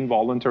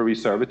involuntary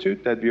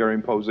servitude that we are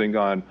imposing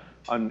on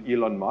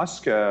Elon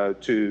Musk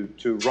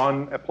to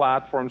run a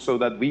platform so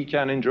that we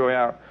can enjoy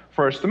our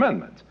First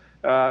Amendment?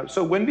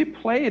 So when we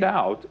play it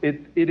out,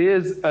 it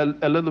is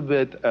a little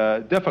bit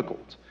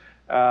difficult.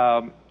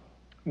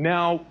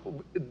 Now,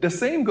 the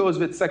same goes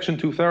with Section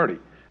 230.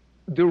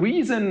 The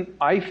reason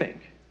I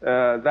think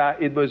that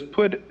it was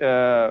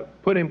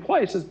put in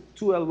place is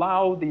to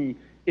allow the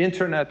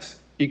internet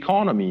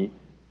economy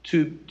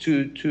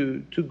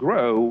to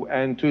grow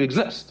and to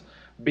exist.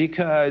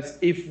 Because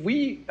if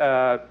we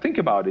think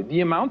about it,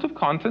 the amount of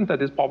content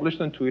that is published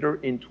on Twitter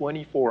in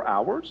 24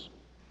 hours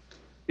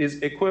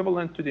is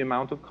equivalent to the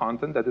amount of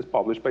content that is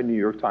published by New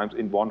York Times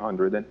in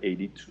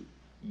 182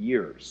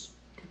 years,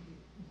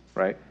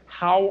 right?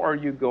 How are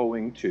you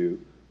going to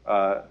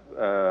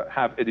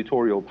have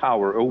editorial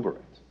power over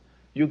it?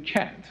 You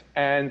can't.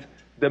 And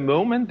the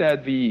moment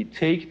that we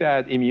take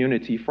that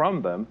immunity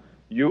from them,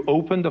 you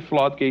open the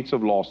floodgates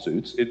of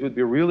lawsuits. It would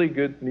be really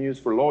good news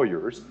for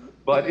lawyers,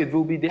 but it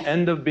will be the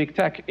end of big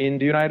tech in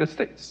the United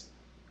States.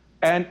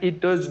 And it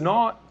does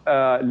not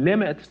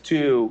limit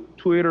to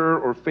Twitter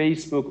or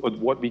Facebook or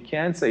what we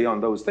can say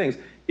on those things.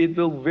 It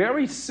will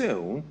very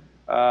soon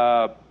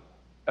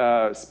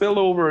spill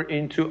over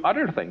into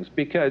other things,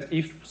 because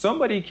if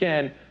somebody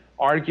can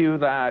argue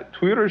that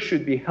Twitter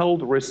should be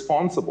held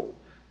responsible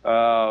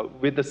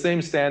with the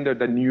same standard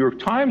that New York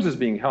Times is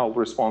being held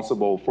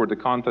responsible for the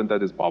content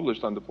that is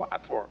published on the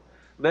platform,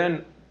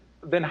 then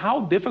then how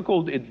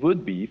difficult it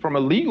would be from a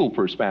legal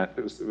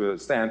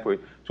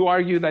standpoint to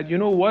argue that, you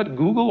know what,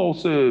 Google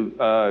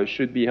also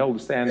should be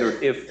held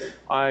standard if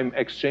I'm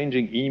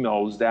exchanging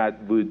emails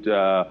that would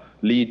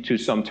lead to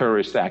some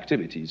terrorist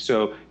activities.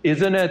 So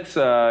isn't it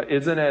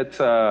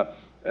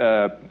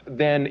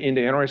then in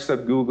the interest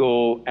of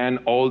Google and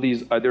all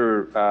these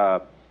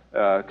other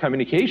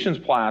communications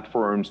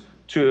platforms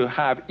to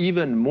have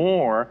even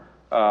more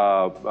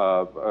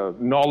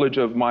knowledge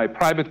of my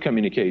private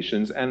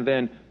communications, and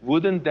then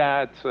wouldn't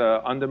that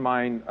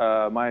undermine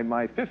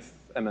my Fifth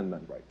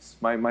Amendment rights,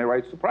 my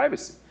rights to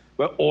privacy?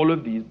 Well, all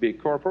of these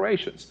big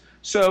corporations.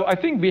 So I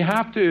think we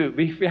have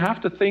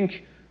to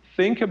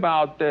think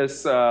about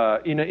this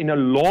in a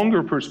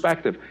longer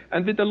perspective.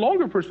 And with the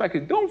longer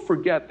perspective, don't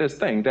forget this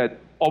thing, that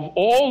of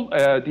all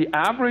the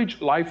average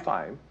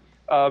lifetime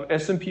of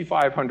S&P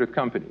 500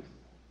 companies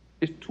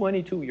is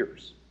 22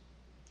 years.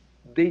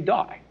 They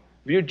die.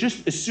 We are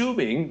just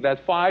assuming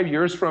that 5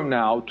 years from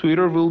now,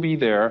 Twitter will be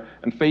there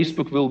and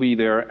Facebook will be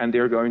there, and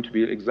they're going to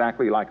be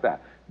exactly like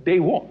that.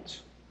 They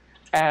won't.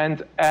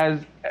 And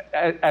as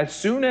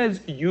soon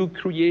as you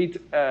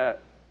create a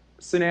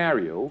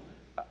scenario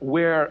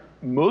where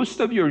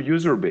most of your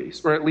user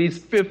base, or at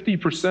least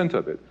 50%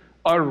 of it,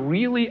 are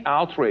really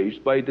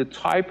outraged by the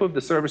type of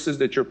the services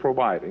that you're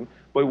providing,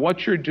 by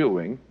what you're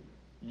doing,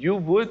 you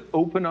would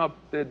open up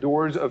the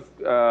doors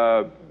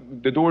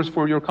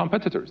for your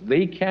competitors.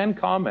 They can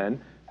comment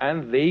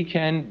and they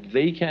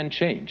can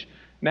change.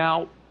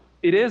 Now,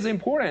 it is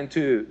important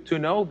to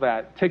know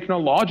that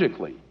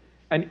technologically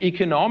and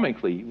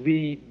economically,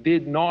 we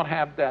did not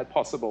have that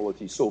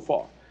possibility so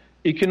far.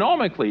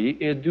 Economically,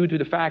 it's due to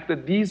the fact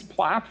that these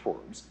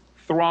platforms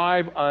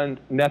thrive on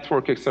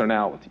network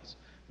externalities.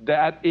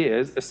 That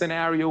is a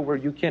scenario where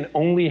you can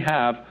only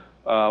have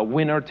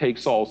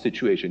winner-takes-all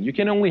situation. You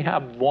can only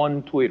have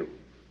one Twitter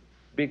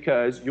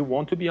because you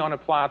want to be on a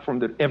platform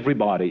that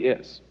everybody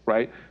is,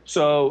 right?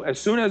 So as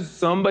soon as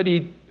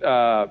somebody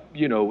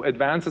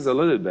advances a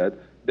little bit,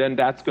 then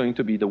that's going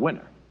to be the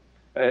winner.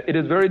 It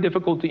is very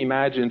difficult to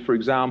imagine, for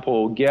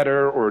example,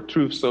 Getter or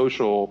Truth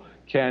Social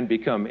can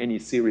become any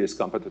serious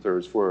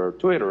competitors for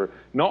Twitter,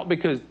 not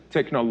because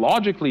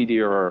technologically they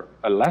are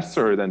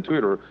lesser than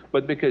Twitter,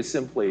 but because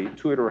simply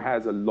Twitter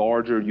has a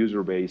larger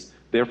user base.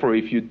 Therefore,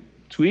 if you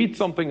tweet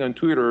something on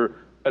Twitter,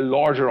 a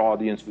larger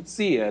audience would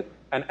see it,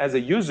 and as a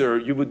user,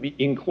 you would be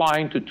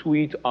inclined to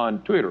tweet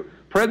on Twitter.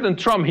 President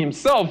Trump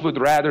himself would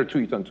rather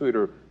tweet on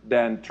Twitter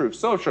than Truth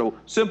Social,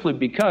 simply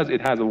because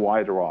it has a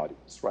wider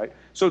audience, right?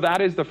 So that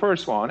is the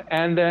first one.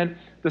 And then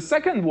the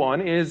second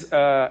one is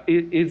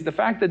the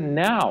fact that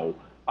now,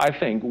 I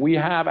think, we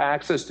have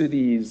access to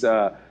these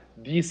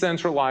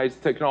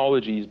decentralized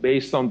technologies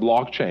based on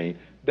blockchain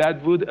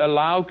that would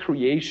allow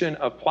creation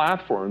of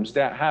platforms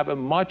that have a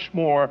much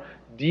more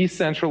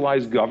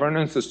decentralized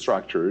governance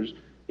structures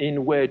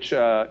in which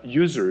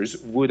users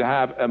would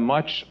have a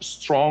much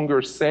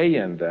stronger say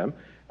in them,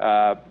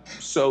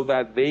 so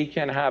that they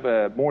can have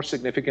a more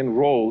significant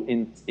role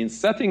in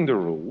setting the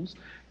rules.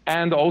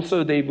 And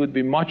also they would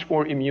be much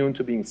more immune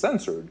to being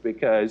censored,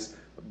 because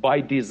by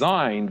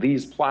design,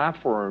 these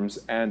platforms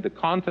and the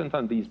content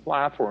on these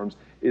platforms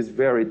is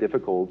very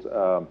difficult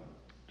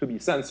to be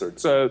censored.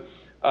 So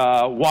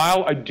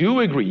while I do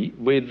agree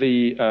with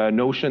the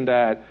notion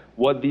that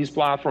what these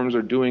platforms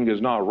are doing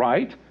is not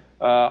right,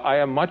 I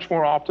am much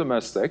more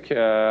optimistic.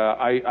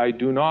 I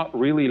do not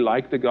really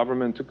like the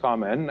government to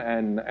come in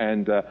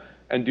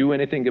and do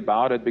anything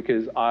about it,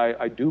 because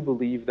I do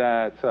believe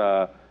that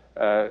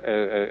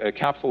a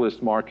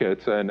capitalist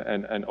market and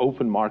an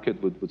open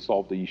market would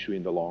solve the issue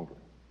in the long run.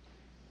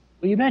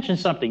 Well, you mentioned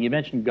something. You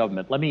mentioned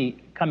government. Let me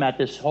come at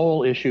this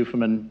whole issue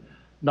from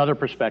another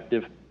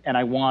perspective, and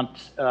I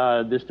want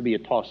this to be a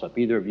toss-up.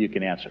 Either of you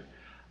can answer.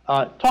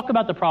 Talk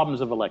about the problems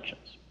of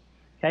elections,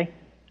 okay?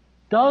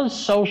 Does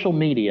social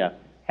media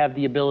have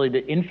the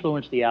ability to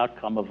influence the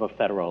outcome of a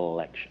federal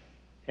election?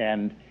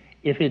 And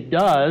if it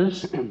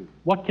does,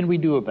 what can we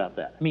do about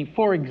that? I mean,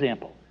 for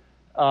example,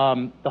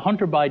 the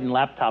Hunter Biden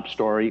laptop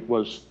story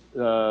was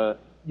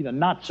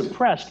not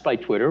suppressed by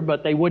Twitter,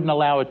 but they wouldn't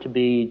allow it to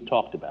be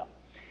talked about.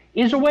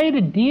 Is a way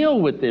to deal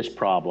with this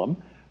problem,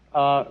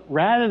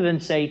 rather than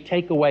say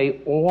take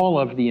away all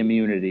of the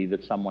immunity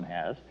that someone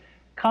has,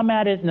 come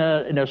at it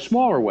in a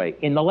smaller way.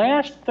 In the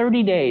last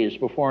 30 days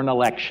before an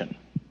election,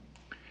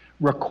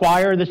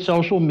 require the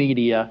social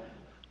media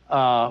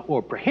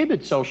or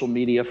prohibit social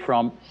media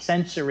from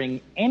censoring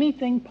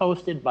anything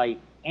posted by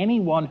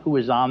anyone who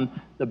is on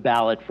the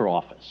ballot for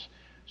office,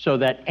 so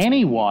that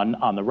anyone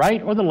on the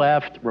right or the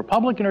left,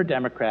 Republican or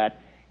Democrat,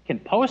 can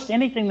post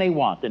anything they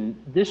want. And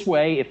this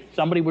way, if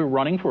somebody were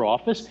running for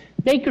office,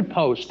 they could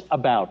post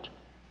about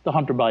the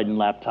Hunter Biden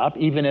laptop,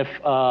 even if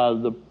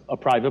a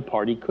private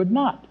party could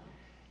not.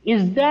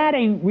 Is that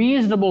a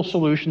reasonable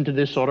solution to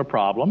this sort of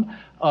problem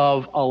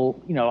of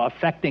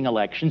affecting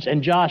elections?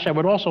 And Josh, I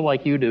would also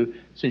like you to,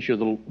 since you're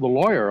the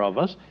lawyer of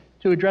us,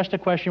 to address the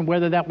question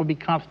whether that would be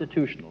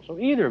constitutional. So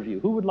either of you,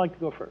 who would like to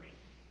go first?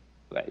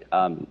 Okay.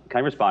 Can I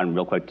respond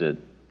real quick to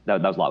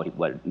that? That was a lot of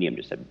what Niam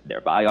just said there,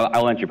 but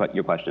I'll answer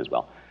your question as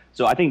well.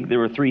 So I think there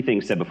were three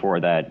things said before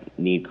that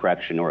need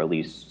correction, or at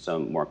least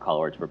some more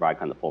color to provide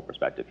kind of the full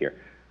perspective here.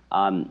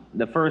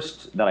 The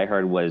first that I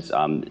heard was,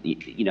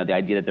 the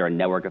idea that there are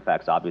network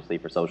effects, obviously,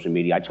 for social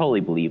media. I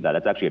totally believe that.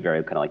 That's actually a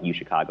very kind of like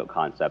UChicago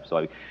concept. So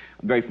I'm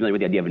very familiar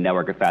with the idea of a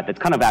network effect. That's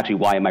kind of actually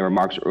why in my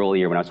remarks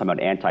earlier when I was talking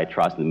about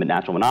antitrust and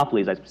natural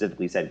monopolies, I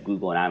specifically said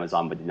Google and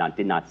Amazon, but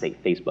did not say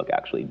Facebook,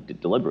 actually,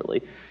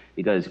 deliberately.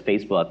 Because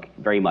Facebook,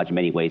 very much in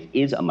many ways,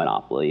 is a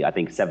monopoly. I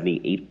think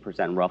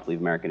 78% roughly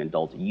of American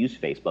adults use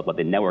Facebook, but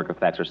the network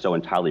effects are so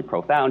entirely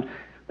profound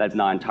that it's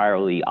not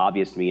entirely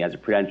obvious to me as a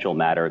prudential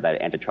matter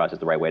that antitrust is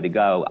the right way to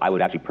go. I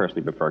would actually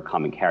personally prefer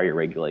common carrier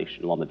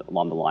regulation along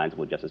the lines of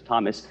what Justice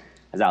Thomas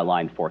has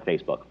outlined for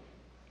Facebook.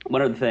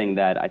 One other thing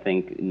that I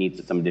think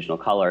needs some additional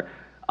color.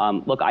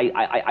 Look,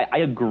 I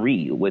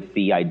agree with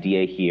the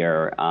idea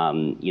here, I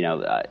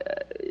remember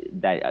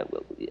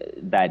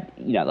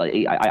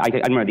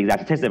the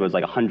exact statistic, it was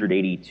like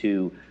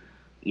 182,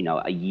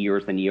 a year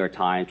in the New York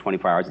Times,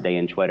 24 hours a day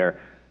in Twitter.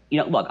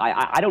 Look,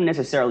 I don't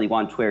necessarily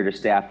want Twitter to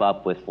staff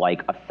up with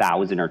like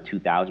 1,000 or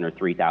 2,000 or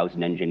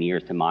 3,000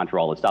 engineers to monitor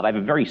all this stuff. I have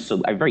a very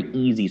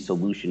easy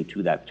solution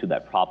to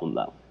that problem,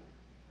 though.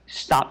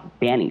 Stop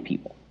banning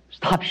people.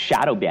 Stop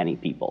shadow banning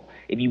people.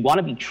 If you want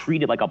to be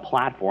treated like a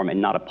platform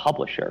and not a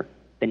publisher,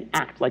 then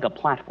act like a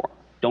platform.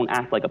 Don't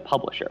act like a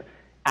publisher.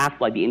 Act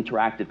like the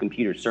interactive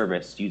computer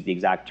service, to use the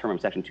exact term of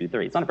Section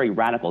 230. It's not a very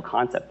radical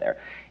concept there.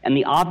 And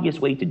the obvious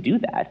way to do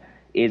that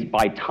is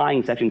by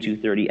tying Section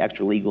 230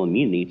 extra legal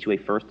immunity to a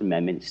First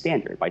Amendment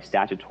standard, by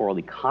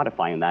statutorily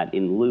codifying that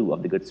in lieu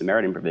of the Good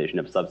Samaritan provision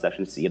of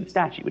subsection C of the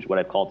statute, which is what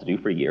I've called to do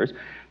for years.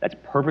 That's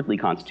perfectly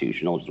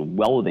constitutional. It's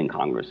well within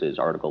Congress's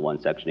Article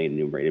 1, Section 8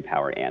 enumerated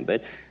power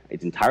ambit.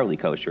 It's entirely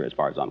kosher as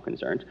far as I'm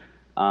concerned.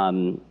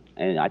 And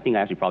I think I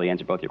actually probably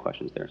answered both your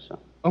questions there. So.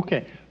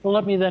 Okay. Well,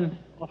 let me then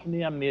offer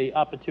them the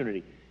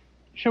opportunity.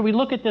 Should we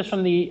look at this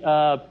from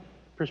the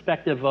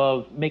perspective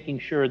of making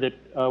sure that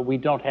we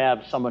don't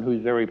have someone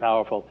who's very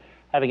powerful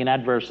having an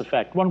adverse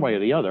effect one way or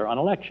the other on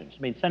elections?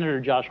 I mean, Senator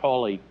Josh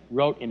Hawley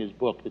wrote in his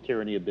book, The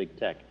Tyranny of Big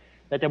Tech,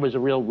 that there was a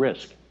real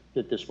risk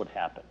that this would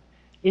happen.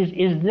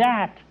 Is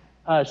that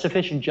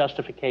sufficient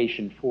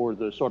justification for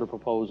the sort of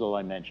proposal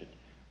I mentioned,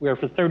 where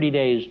for 30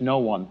 days no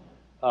one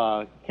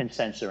can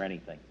censor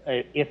anything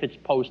if it's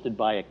posted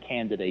by a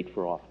candidate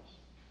for office?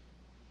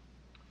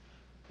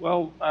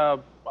 Well,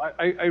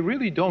 I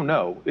really don't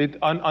know.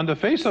 On the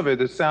face of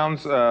it, it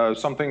sounds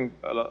something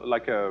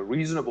like a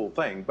reasonable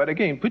thing. But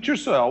again, put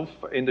yourself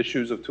in the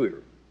shoes of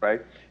Twitter,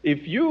 right?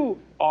 If you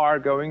are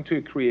going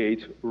to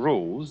create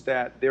rules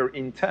that their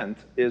intent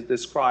is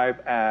described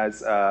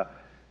as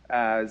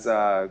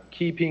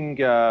keeping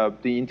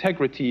the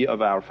integrity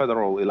of our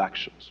federal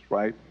elections,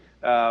 right?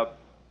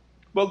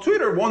 Well,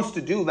 Twitter wants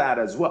to do that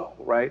as well,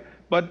 right?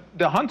 But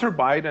the Hunter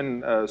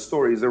Biden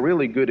story is a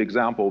really good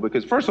example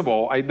because, first of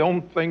all, I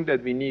don't think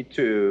that we need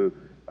to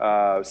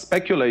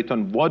speculate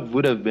on what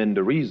would have been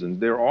the reasons.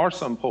 There are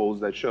some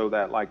polls that show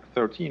that like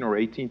 13 or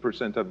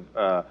 18%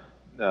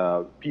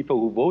 of people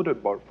who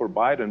voted for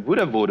Biden would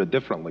have voted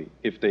differently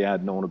if they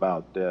had known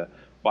about the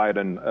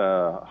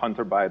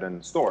Hunter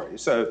Biden story.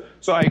 So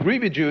I agree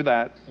with you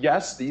that,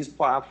 yes, these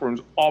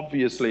platforms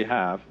obviously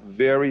have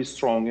very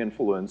strong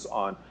influence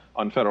on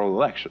federal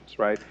elections,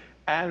 right?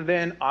 And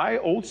then I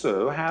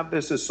also have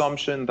this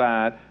assumption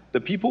that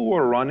the people who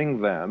are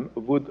running them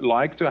would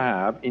like to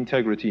have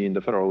integrity in the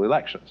federal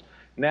elections.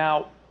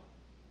 Now,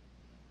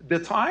 the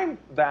time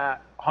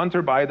that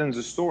Hunter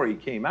Biden's story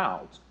came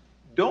out,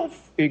 don't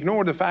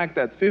ignore the fact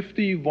that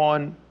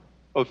 51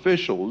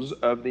 officials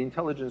of the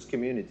intelligence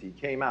community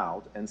came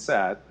out and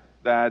said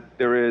that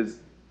there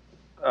is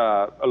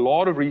a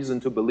lot of reason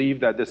to believe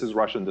that this is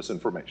Russian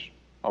disinformation,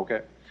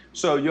 okay?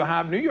 So you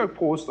have New York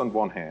Post on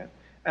one hand,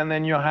 and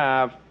then you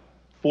have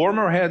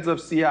former heads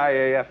of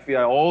CIA,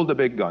 FBI, all the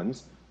big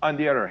guns, on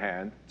the other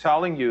hand,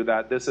 telling you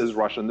that this is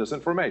Russian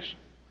disinformation.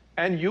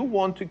 And you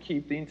want to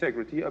keep the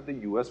integrity of the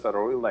US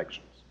federal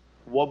elections.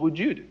 What would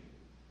you do?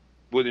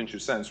 Wouldn't you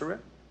censor it?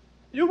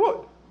 You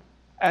would.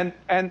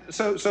 And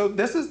so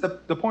this is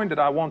the point that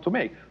I want to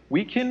make.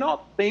 We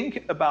cannot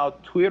think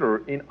about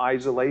Twitter in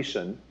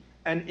isolation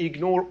and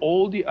ignore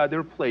all the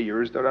other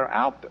players that are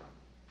out there,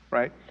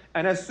 right?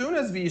 And as soon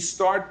as we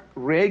start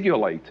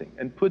regulating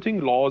and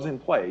putting laws in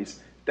place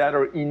that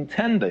are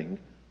intending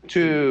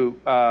to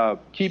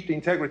keep the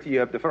integrity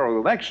of the federal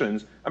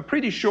elections, I'm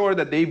pretty sure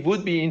that they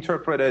would be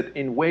interpreted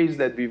in ways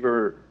that we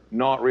were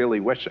not really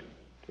wishing.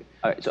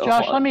 So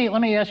Josh, let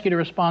me ask you to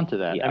respond to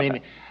that. Yeah, I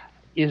mean,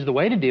 is the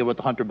way to deal with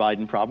the Hunter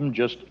Biden problem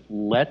just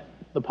let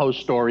the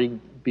Post story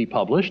be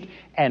published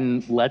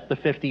and let the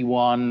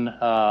 51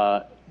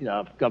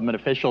 government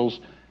officials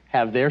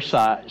have their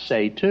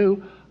say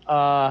too?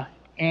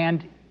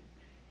 And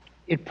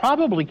it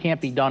probably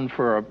can't be done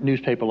for a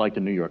newspaper like the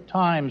New York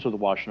Times or the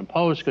Washington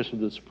Post because of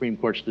the Supreme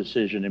Court's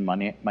decision in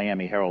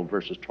Miami Herald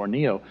versus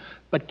Tornillo.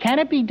 But can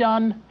it be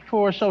done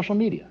for social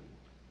media?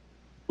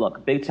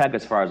 Look, big tech,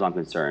 as far as I'm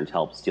concerned,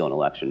 helped steal an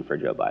election for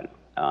Joe Biden.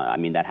 I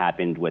mean, that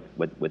happened with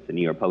the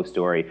New York Post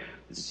story.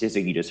 The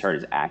statistic you just heard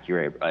is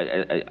accurate.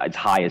 As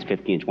high as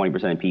 15 to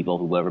 20% of people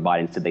who voted for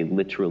Biden said they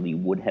literally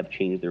would have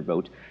changed their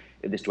vote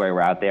if this story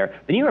were out there.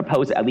 The New York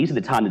Post, at least at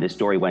the time that this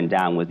story went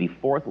down, was the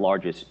 4th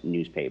largest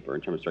newspaper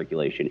in terms of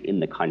circulation in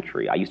the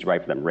country. I used to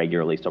write for them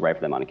regularly, still write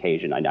for them on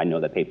occasion. I know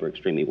that paper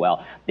extremely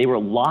well. They were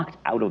locked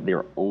out of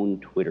their own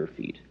Twitter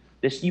feed.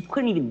 You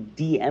couldn't even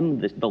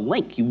DM the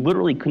link. You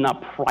literally could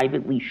not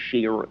privately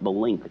share the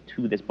link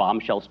to this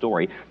bombshell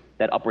story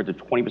that upwards of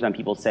 20% of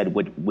people said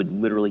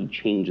would literally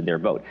change their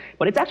vote.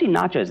 But it's actually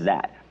not just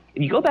that.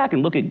 If you go back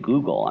and look at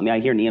Google, I mean, I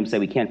hear Niamh say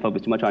we can't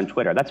focus too much on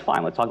Twitter. That's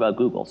fine. Let's talk about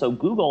Google. So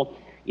Google,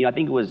 I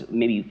think it was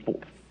maybe 4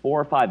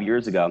 or 5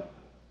 years ago,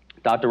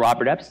 Dr.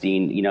 Robert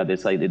Epstein,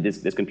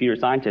 this computer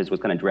scientist was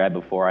kind of dragged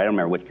before, I don't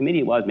remember which committee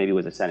it was, maybe it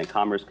was the Senate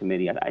Commerce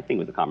Committee, I think it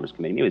was the Commerce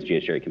Committee, maybe it was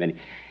Judiciary Committee.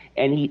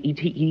 And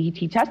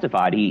he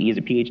testified, he has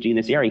a PhD in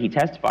this area, he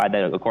testified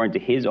that according to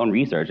his own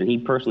research, and he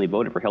personally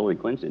voted for Hillary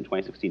Clinton in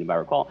 2016, if I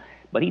recall,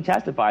 but he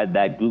testified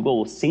that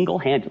Google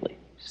single-handedly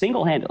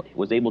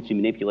was able to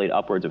manipulate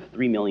upwards of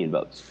 3 million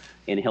votes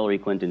in Hillary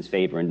Clinton's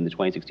favor in the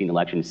 2016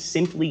 election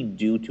simply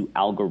due to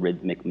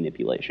algorithmic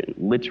manipulation,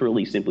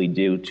 literally simply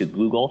due to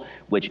Google,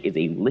 which is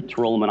a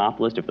literal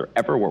monopolist, if there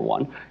ever were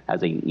one,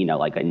 has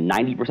like a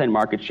 90%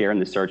 market share in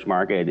the search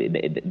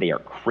market. They are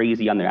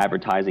crazy on their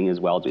advertising as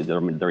well.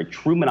 They're a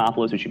true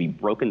monopolist who should be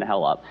broken the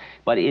hell up.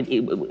 But if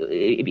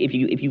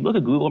you look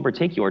at Google in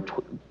particular,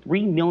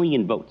 3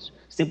 million votes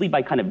simply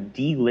by kind of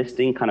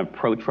delisting kind of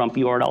pro-Trump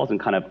URLs and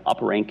kind of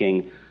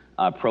up-ranking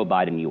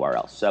pro-Biden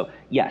URLs. So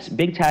yes,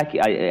 big tech,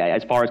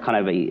 as far as kind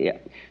of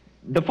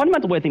the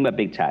fundamental way to think about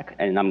big tech,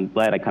 and I'm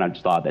glad I kind of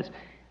just thought of this,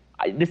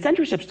 the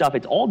censorship stuff,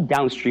 it's all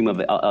downstream of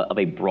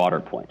a broader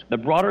point. The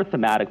broader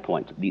thematic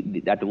point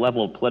at the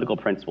level of political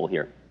principle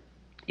here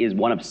is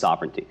one of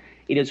sovereignty.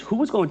 It is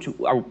who is going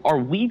to, are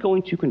we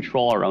going to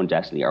control our own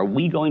destiny? Are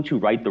we going to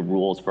write the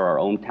rules for our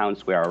own town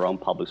square, our own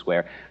public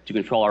square, to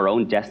control our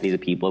own destiny as a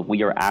people if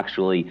we are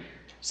actually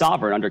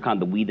sovereign under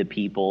kind of the we the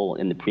people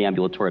in the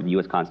preambulatory of the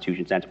U.S.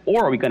 Constitution sense,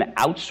 or are we going to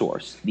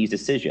outsource these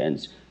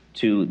decisions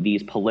to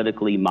these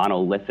politically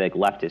monolithic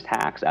leftist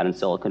hacks out in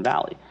Silicon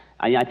Valley?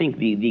 I think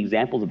the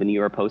examples of the New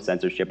York Post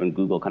censorship and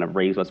Google kind of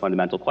raise those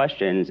fundamental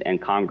questions,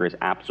 and Congress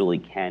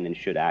absolutely can and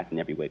should act in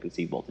every way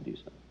conceivable to do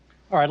so.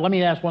 All right, let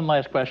me ask one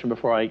last question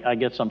before I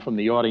get some from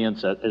the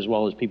audience as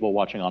well as people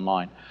watching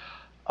online.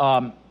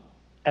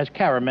 As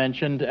Kara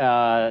mentioned,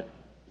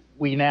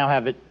 we now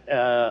have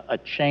a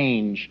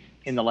change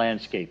in the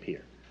landscape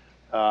here.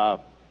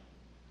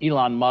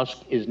 Elon Musk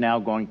is now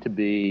going to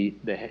be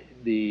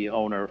the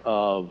owner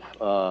of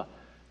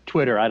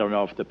Twitter. I don't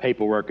know if the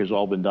paperwork has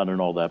all been done and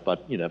all that,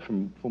 but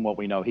from what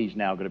we know, he's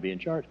now going to be in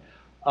charge.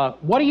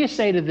 What do you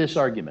say to this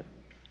argument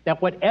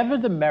that whatever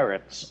the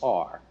merits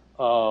are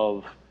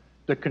of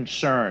the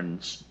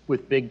concerns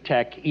with big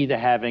tech either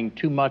having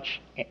too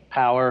much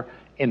power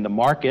in the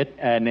market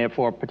and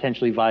therefore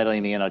potentially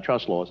violating the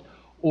antitrust laws,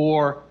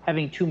 or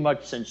having too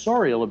much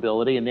censorial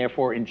ability and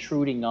therefore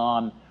intruding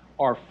on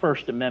our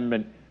First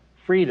Amendment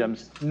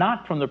freedoms,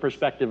 not from the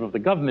perspective of the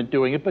government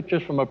doing it, but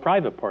just from a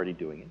private party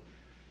doing it?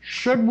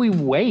 Should we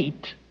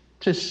wait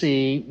to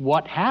see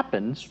what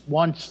happens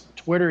once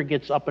Twitter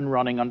gets up and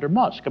running under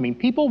Musk? I mean,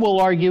 people will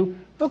argue,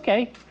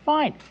 okay,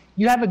 fine,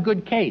 you have a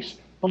good case,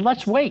 but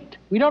let's wait.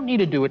 We don't need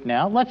to do it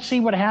now. Let's see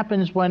what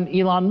happens when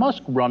Elon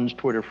Musk runs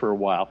Twitter for a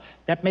while.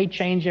 That may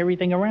change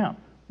everything around.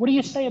 What do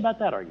you say about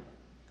that argument?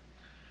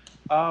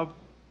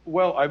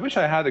 Well, I wish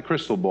I had a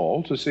crystal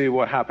ball to see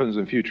what happens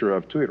in future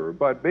of Twitter,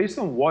 but based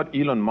on what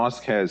Elon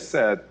Musk has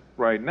said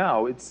right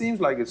now, it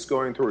seems like it's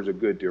going towards a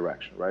good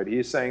direction, right?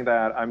 He's saying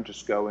that I'm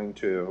just going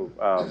to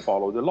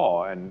follow the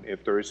law, and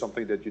if there is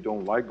something that you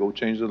don't like, go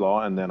change the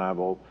law, and then I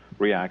will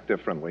react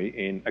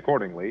differently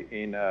accordingly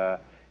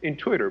in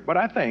Twitter. But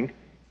I think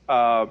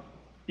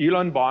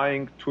Elon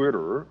buying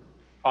Twitter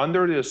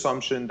under the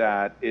assumption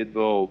that it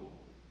will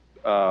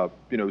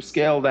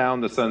scale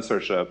down the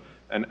censorship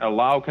and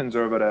allow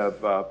conservative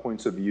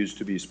points of views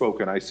to be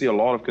spoken. I see a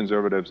lot of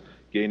conservatives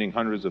gaining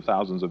hundreds of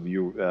thousands of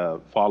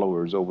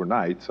followers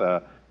overnight,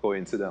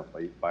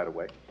 coincidentally, by the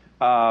way,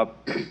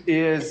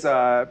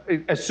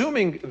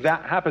 assuming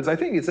that happens, I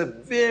think it's a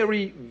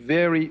very,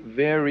 very,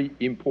 very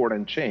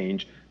important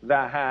change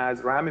that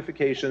has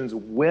ramifications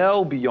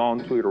well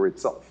beyond Twitter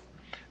itself.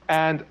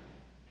 And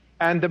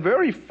the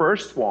very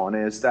first one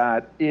is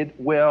that it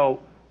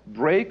will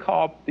break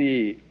up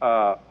the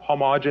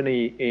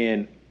homogeny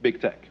in big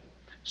tech.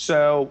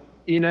 So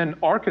in an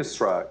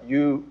orchestra,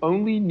 you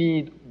only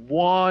need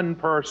one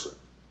person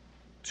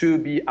to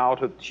be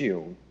out of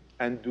tune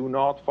and do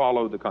not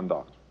follow the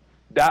conductor.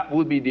 That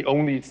would be the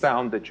only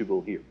sound that you will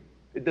hear.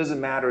 It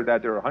doesn't matter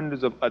that there are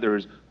hundreds of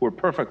others who are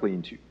perfectly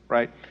in tune,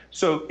 right?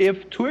 So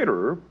if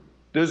Twitter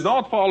does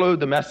not follow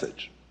the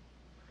message,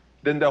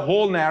 then the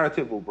whole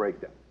narrative will break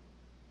down.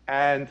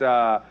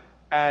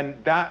 And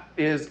that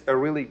is a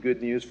really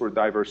good news for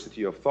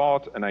diversity of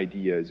thought and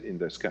ideas in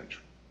this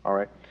country, all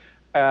right?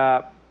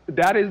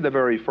 That is the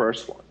very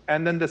first one.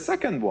 And then the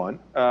second one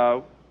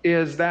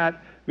is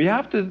that we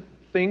have to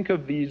think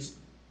of these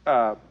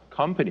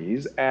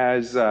companies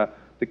as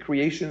the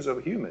creations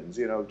of humans.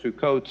 You know, to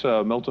quote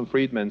Milton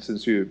Friedman,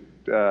 since you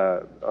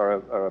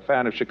are a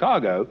fan of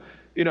Chicago,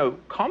 you know,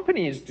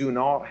 companies do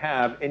not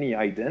have any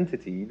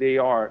identity. They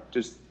are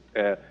just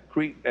a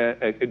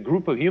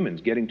group of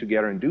humans getting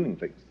together and doing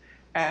things.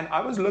 And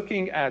I was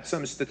looking at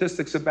some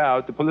statistics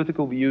about the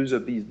political views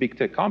of these big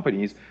tech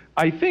companies.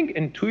 I think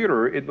in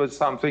Twitter, it was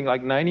something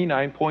like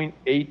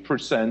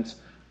 99.8%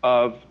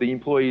 of the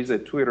employees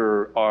at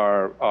Twitter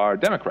are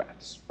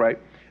Democrats, right?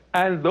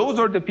 And those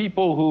are the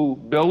people who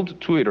build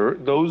Twitter.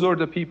 Those are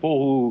the people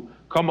who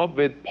come up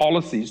with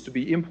policies to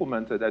be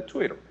implemented at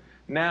Twitter.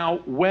 Now,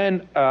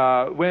 when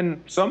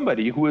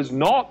somebody who is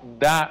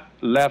not that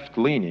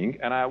left-leaning,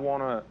 and I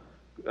want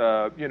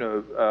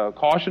to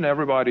caution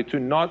everybody to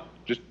not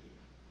just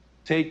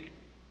take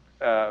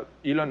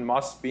Elon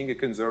Musk being a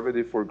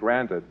conservative for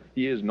granted.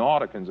 He is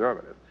not a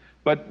conservative,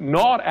 but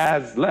not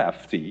as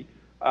lefty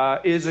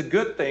is a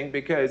good thing,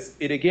 because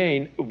it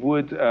again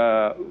would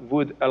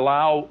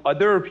allow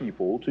other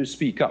people to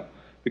speak up.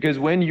 Because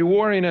when you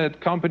are in a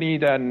company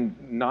that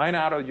 9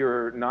 out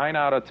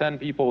of 10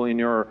 people in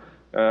your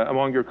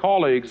among your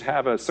colleagues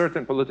have a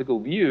certain political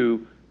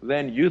view,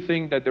 then you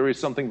think that there is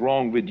something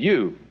wrong with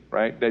you,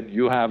 right? That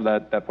you have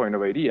that point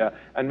of idea.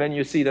 And when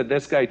you see that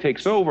this guy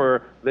takes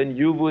over, then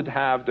you would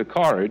have the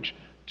courage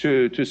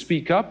to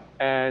speak up,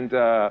 and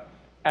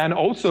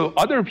also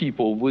other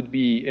people would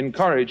be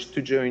encouraged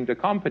to join the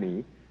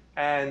company.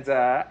 And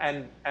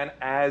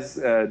as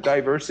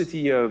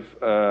diversity of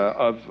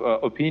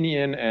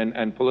opinion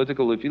and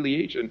political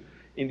affiliation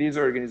in these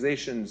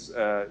organizations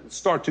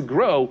start to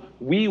grow,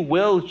 we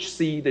will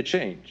see the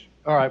change.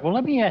 All right, well,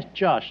 let me ask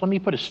Josh, let me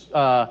put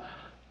a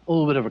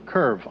little bit of a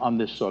curve on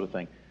this sort of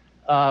thing.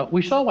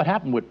 We saw what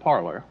happened with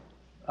Parler.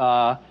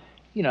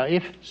 You know,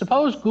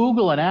 suppose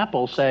Google and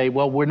Apple say,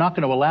 well, we're not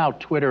going to allow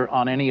Twitter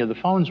on any of the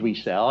phones we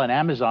sell, and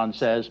Amazon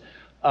says,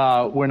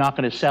 we're not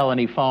going to sell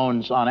any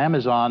phones on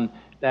Amazon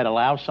that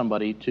allow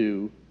somebody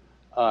to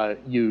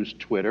use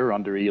Twitter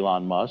under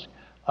Elon Musk.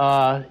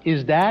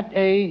 Is that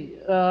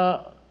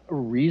a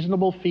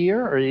reasonable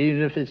fear? Or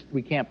even if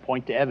we can't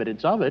point to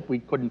evidence of it, we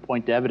couldn't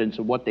point to evidence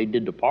of what they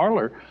did to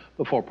Parler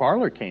before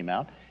Parler came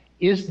out.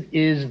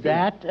 Is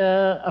that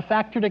a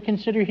factor to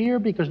consider here?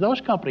 Because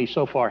those companies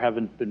so far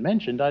haven't been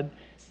mentioned.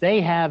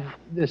 They have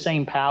the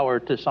same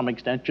power to some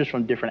extent, just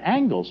from different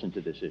angles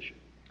into this issue.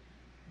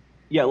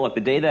 Yeah, look,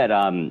 the day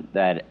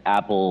that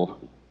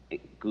Apple,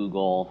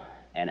 Google,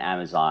 and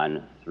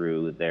Amazon,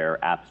 through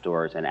their app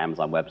stores and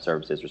Amazon Web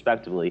Services,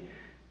 respectively,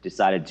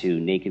 decided to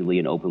nakedly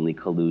and openly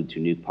collude to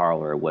nuke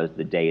Parler was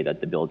the day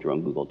that the Build Your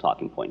Own Google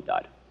talking point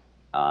died.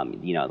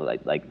 You know,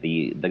 like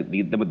the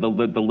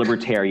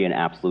libertarian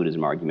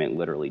absolutism argument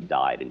literally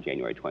died in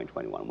January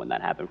 2021 when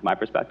that happened, from my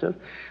perspective,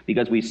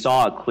 because we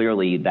saw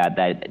clearly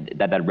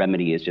that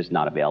remedy is just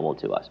not available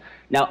to us.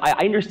 Now,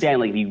 I understand,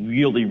 like, if you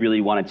really,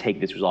 really want to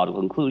take this to a logical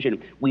conclusion,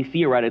 we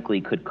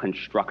theoretically could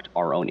construct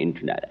our own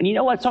internet. And you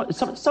know what?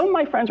 Some of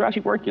my friends are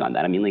actually working on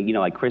that. I mean, like, you know,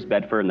 like Chris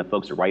Bedford and the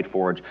folks at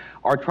RightForge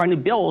are trying to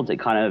build a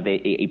kind of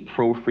a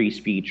pro-free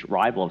speech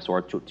rival of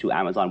sorts to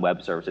Amazon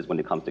Web Services when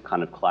it comes to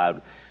kind of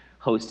cloud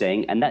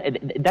hosting, and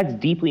that's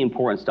deeply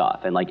important stuff.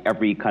 And like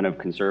every kind of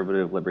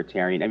conservative,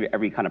 libertarian,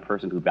 every kind of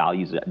person who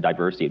values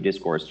diversity of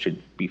discourse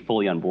should be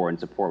fully on board and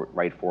support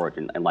RightForge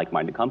and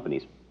like-minded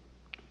companies.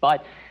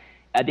 But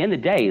at the end of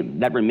the day,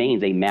 that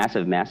remains a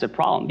massive, massive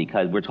problem,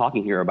 because we're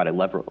talking here about a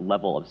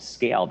level of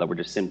scale that we're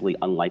just simply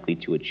unlikely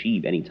to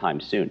achieve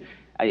anytime soon.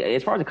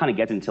 As far as it kind of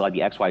gets into like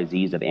the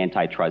XYZs of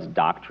antitrust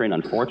doctrine,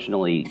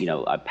 unfortunately, you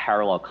know,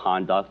 parallel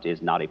conduct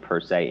is not a per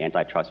se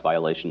antitrust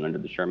violation under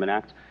the Sherman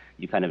Act.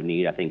 You kind of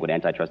need, I think, what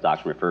antitrust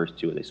doctrine refers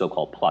to as the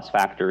so-called plus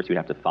factors. You'd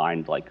have to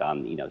find like,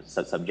 you know,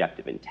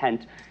 subjective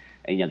intent,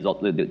 and you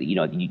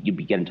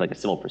get into like a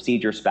civil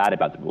procedure spat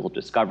about the rules of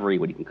discovery,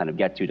 what you can kind of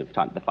get to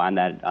define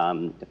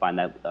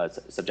that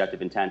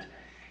subjective intent.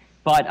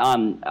 But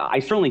I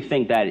certainly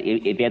think that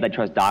if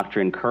antitrust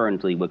doctrine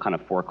currently would kind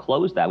of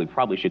foreclose that, we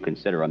probably should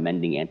consider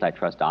amending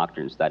antitrust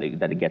doctrines that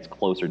it gets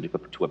closer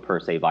to a per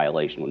se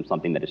violation when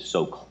something that is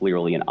so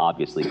clearly and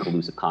obviously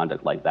collusive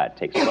conduct like that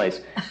takes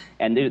place.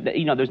 And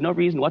you know, there's no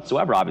reason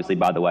whatsoever, obviously,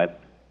 by the way,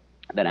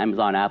 that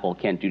Amazon and Apple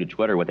can't do to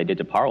Twitter what they did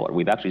to Parler.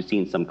 We've actually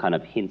seen some kind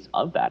of hints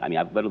of that. I mean,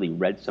 I've literally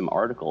read some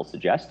articles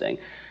suggesting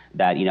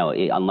that, you know,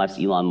 unless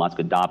Elon Musk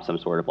adopts some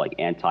sort of like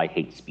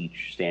anti-hate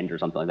speech standard or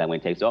something like that when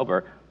he takes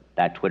over,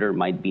 that Twitter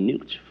might be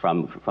nuked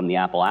from the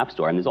Apple App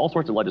Store. And there's all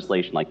sorts of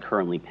legislation like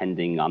currently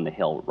pending on the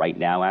Hill right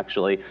now,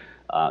 actually.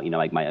 You know,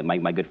 like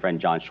my good friend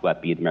John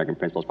Schweppe at the American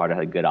Principles Party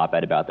had a good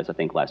op-ed about this, I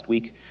think, last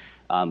week.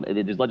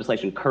 There's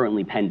legislation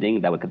currently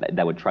pending that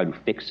would try to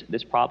fix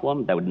this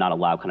problem, that would not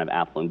allow kind of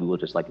Apple and Google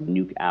just like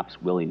nuke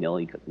apps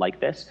willy-nilly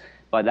like this.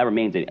 But that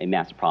remains a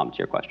massive problem to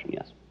your question,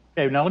 yes.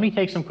 Okay, now let me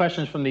take some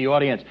questions from the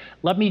audience.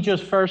 Let me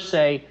just first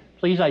say,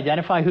 please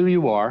identify who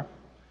you are,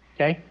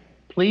 okay?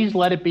 Please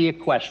let it be a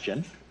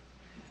question.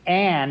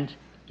 And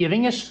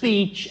giving a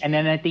speech and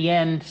then at the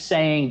end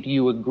saying, do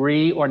you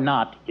agree or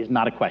not, is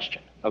not a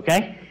question,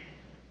 okay?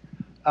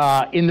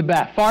 In the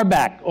back, far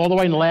back, all the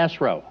way in the last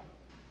row.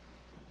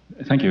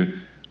 Thank you.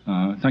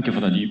 Thank you for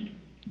the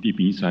deep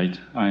insight.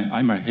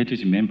 I'm a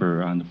Heritage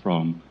member and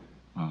from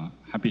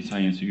Happy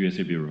Science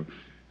USA Bureau.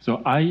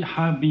 So I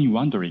have been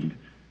wondering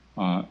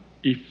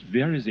if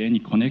there is any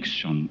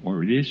connection or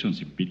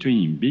relationship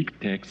between big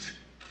tech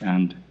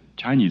and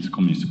Chinese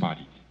Communist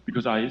Party,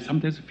 because I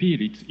sometimes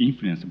feel it's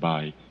influenced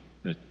by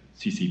the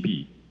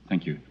CCP.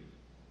 Thank you.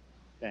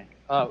 Okay.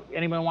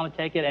 Anyone want to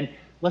take it? And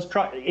let's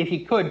try, if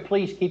you could,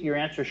 please keep your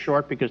answers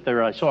short, because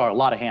I saw a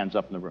lot of hands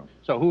up in the room.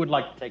 So who would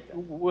like to take that?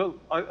 Well,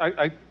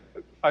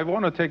 I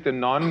want to take the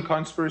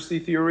non-conspiracy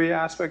theory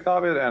aspect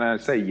of it, and I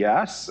say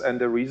yes. And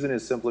the reason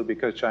is simply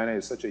because China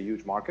is such a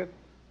huge market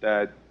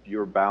that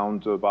you're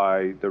bound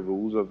by the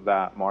rules of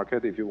that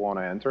market if you want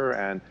to enter.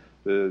 And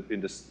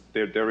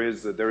there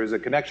is a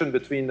connection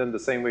between them the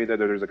same way that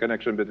there is a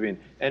connection between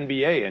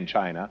NBA and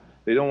China.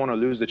 They don't want to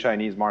lose the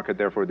Chinese market,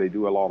 therefore they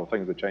do a lot of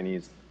things the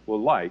Chinese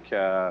will like.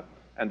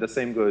 And the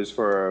same goes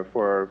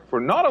for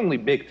not only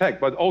big tech,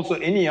 but also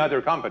any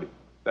other company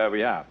that we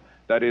have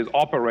that is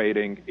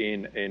operating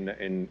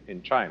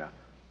in China.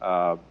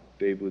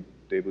 They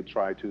would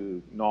try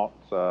to not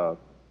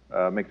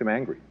make them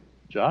angry.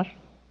 Josh?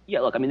 Yeah,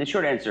 look, I mean, the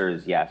short answer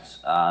is yes.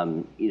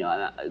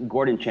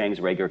 Gordon Chang's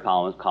a regular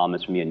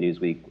columnist for me at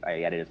Newsweek. I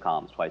edit his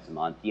columns twice a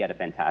month. He had a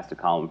fantastic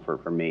column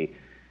for me,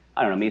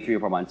 I don't know, maybe 3 or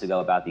 4 months ago,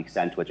 about the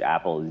extent to which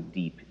Apple is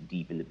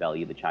deep in the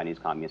belly of the Chinese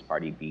Communist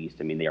Party beast.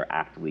 I mean, they are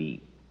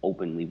actively,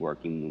 openly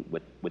working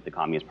with the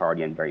Communist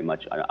Party and very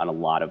much on a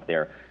lot of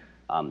their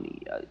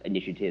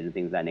initiatives and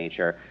things of that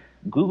nature.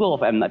 Google,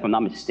 if I'm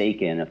not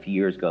mistaken, a few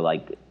years ago,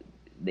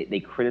 they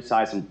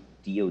criticized some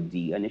DoD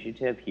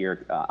initiative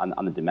here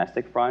on the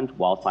domestic front,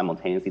 while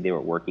simultaneously they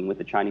were working with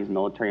the Chinese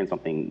military on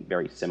something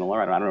very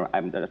similar. I'm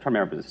trying to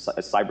remember if it's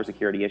a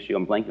cybersecurity issue.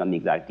 I'm blanking on the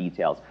exact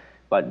details.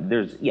 But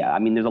there's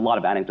a lot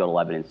of anecdotal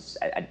evidence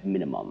at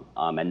minimum,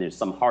 and there's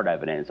some hard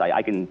evidence.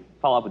 I can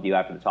follow up with you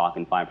after the talk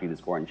and find for you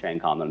the Gordon Chang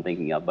column that I'm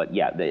thinking of. But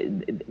yeah,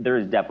 there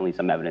is definitely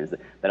some evidence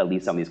that at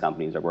least some of these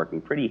companies are working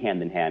pretty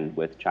hand in hand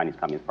with Chinese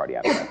Communist Party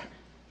apparatus.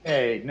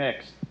 Hey,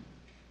 next.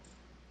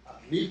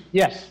 Me?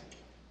 Yes.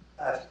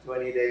 Do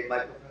I need a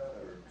microphone?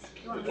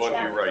 Or? One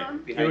to your right.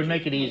 It would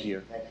make it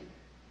easier. Thank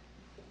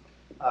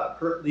you.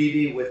 Kurt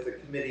Levy with the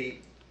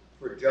Committee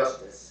for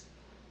Justice.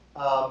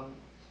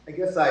 I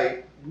guess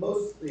I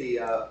mostly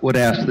would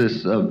ask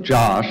this of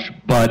Josh,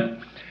 but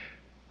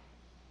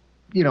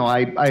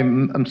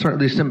I'm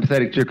certainly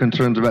sympathetic to your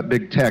concerns about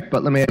big tech.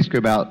 But let me ask you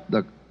about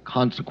the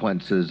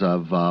consequences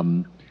of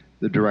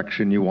the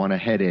direction you want to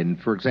head in.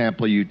 For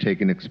example, you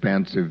take an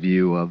expansive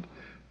view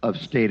of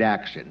state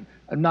action.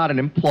 Not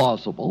an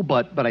implausible,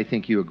 but I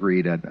think you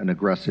agreed an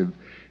aggressive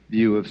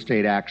view of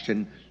state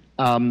action.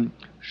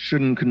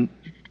 Shouldn't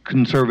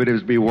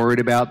conservatives be worried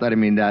about that? I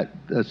mean, that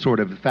sort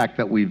of the fact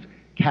that we've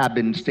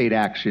cabined state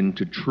action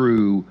to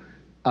true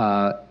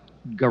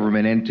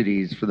government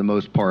entities for the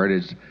most part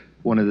is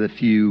one of the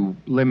few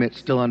limits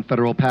still on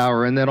federal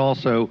power. And then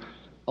also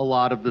a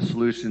lot of the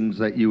solutions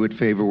that you would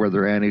favor,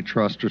 whether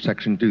antitrust or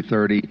Section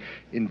 230,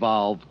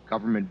 involve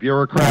government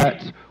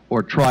bureaucrats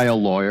or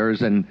trial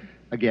lawyers. And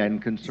again,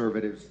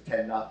 conservatives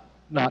tend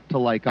not to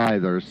like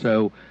either.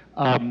 So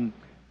I'm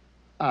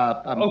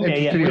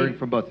interested in hearing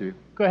from both of you.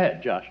 Go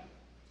ahead, Josh.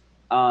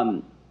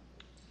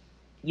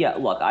 Yeah,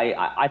 look,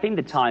 I think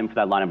the time for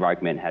that line of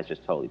argument has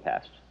just totally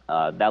passed.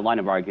 That line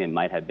of argument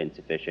might have been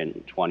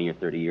sufficient 20 or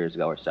 30 years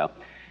ago or so.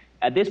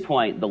 At this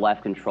point, the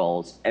left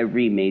controls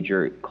every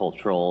major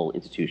cultural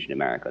institution in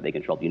America. They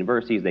control the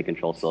universities, they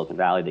control Silicon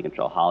Valley, they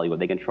control Hollywood,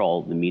 they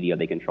control the media,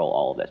 they control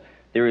all of this.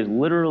 There is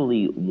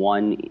literally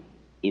one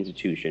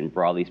institution,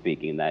 broadly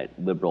speaking, that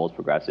liberals,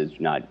 progressives do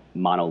not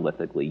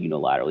monolithically,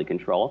 unilaterally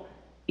control.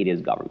 It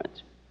is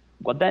government.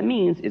 What that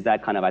means is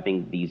that kind of, I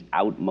think, these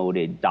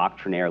outmoded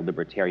doctrinaire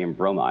libertarian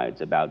bromides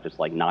about just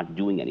not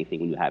doing anything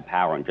when you have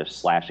power and just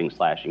slashing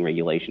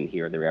regulation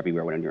here, there,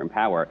 everywhere when you're in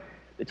power,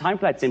 the time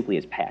for that simply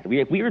has passed.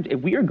 If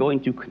we are going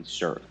to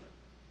conserve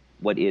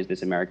what is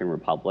this American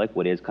Republic,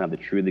 what is kind of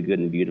the true, the good,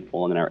 and the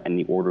beautiful, and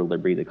the order,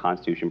 liberty, the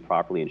Constitution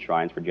properly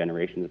enshrines for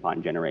generations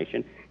upon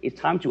generation, it's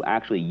time to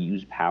actually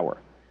use power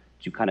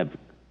to kind of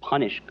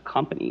punish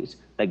companies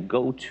that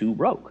go too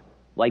rogue.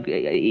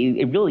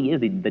 It really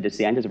is the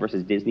DeSantis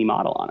versus Disney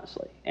model,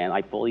 honestly, and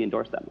I fully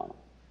endorse that model.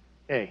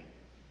 Hey,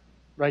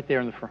 right there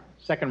in the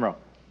second row.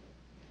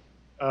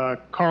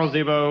 Carl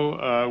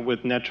Szabo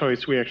with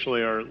NetChoice. We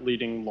actually are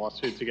leading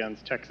lawsuits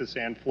against Texas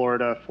and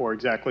Florida for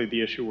exactly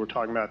the issue we're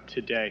talking about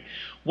today.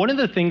 One of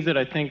the things that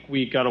I think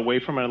we got away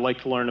from and I'd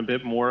like to learn a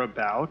bit more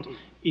about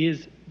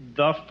is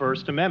the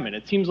First Amendment.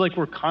 It seems like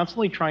we're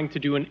constantly trying to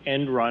do an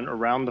end run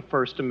around the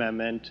First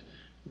Amendment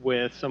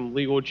with some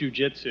legal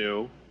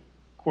jujitsu.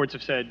 Courts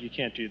have said you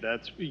can't do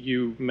that.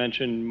 You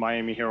mentioned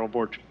Miami Herald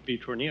v.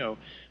 Tornillo.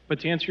 But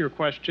to answer your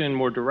question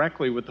more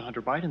directly with the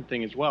Hunter Biden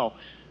thing as well,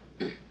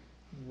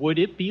 would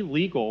it be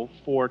legal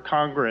for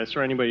Congress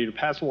or anybody to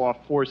pass a law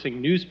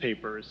forcing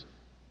newspapers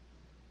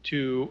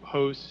to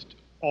host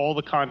all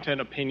the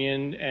content,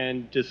 opinion,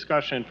 and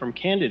discussion from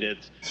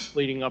candidates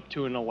leading up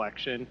to an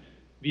election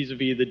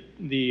vis-a-vis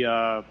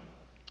the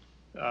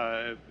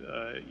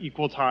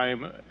equal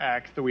time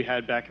acts that we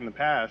had back in the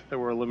past that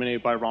were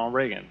eliminated by Ronald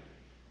Reagan.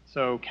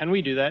 So can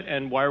we do that?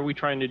 And why are we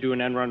trying to do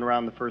an end run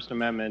around the First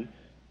Amendment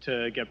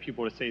to get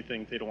people to say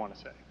things they don't want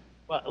to say?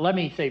 Well, let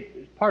me say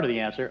part of the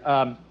answer.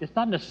 It's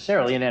not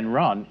necessarily an end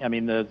run. I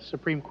mean, the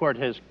Supreme Court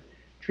has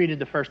treated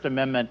the First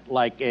Amendment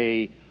like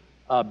a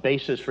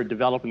basis for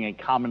developing a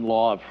common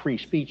law of free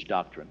speech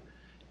doctrine.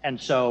 And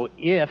so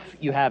if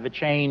you have a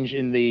change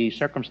in the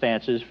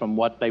circumstances from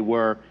what they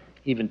were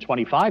even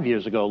 25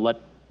 years ago,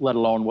 let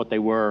alone what they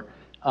were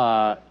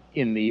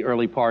in the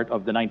early part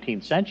of the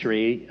 19th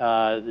century,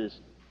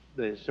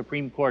 the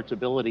Supreme Court's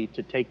ability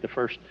to take the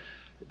First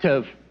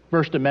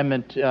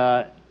Amendment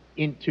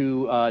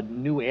into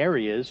new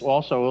areas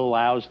also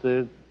allows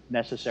the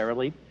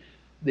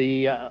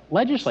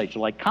legislature,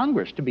 like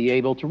Congress, to be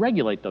able to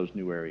regulate those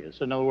new areas.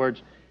 So in other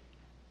words,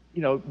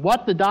 you know,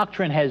 what the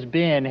doctrine has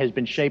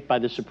been shaped by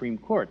the Supreme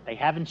Court. They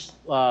haven't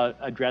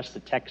addressed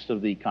the text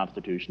of the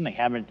Constitution. They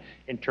haven't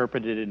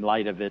interpreted it in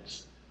light of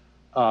its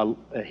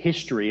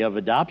history of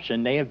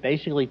adoption. They have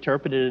basically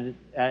interpreted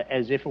it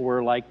as if it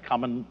were like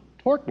common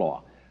tort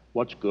law.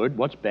 What's good,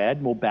 what's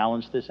bad, we'll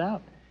balance this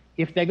out.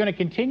 If they're going to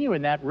continue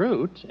in that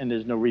route, and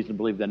there's no reason to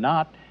believe they're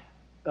not,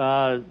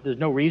 there's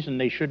no reason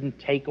they shouldn't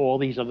take all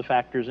these other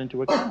factors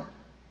into account.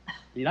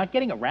 You're not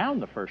getting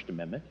around the First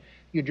Amendment.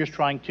 You're just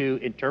trying to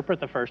interpret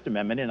the First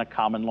Amendment in a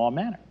common law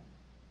manner.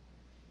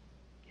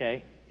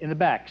 Okay, in the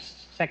back,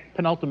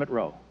 penultimate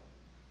row.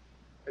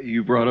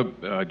 You brought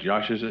up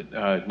Josh's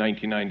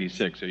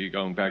 1996. Are you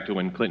going back to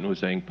when Clinton was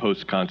saying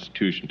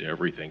post-Constitution to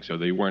everything? So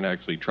they weren't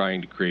actually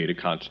trying to create a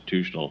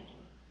constitutional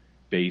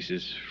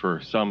basis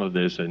for some of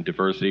this, and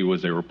diversity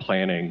was they were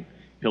planning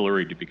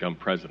Hillary to become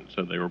president.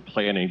 So they were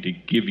planning to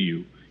give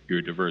you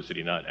your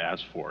diversity, not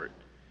ask for it.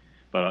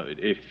 But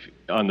if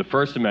on the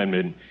First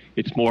Amendment,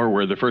 it's more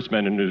where the First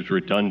Amendment is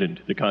redundant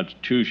to the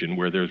Constitution,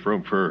 where there's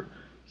room for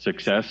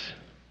success,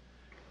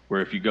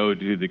 where if you go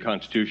to the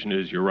Constitution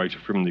as your rights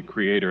from the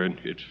Creator and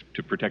it's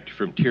to protect you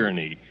from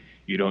tyranny,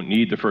 you don't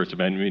need the First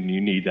Amendment, you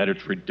need that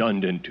it's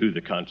redundant to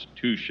the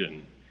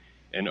Constitution,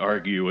 and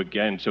argue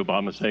against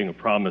Obama saying a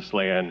promised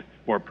land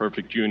or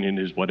perfect union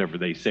is whatever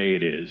they say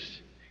it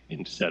is,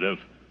 instead of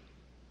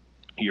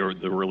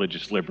the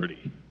religious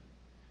liberty.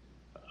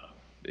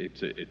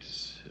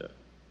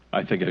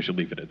 I think I should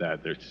leave it at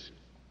that. It's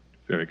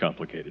very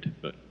complicated.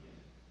 But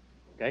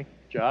okay,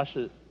 Josh,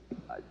 was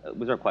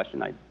there a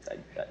question? I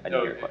didn't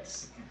hear your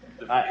question.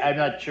 I'm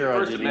not sure.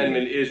 The First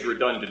Amendment is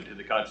redundant to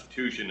the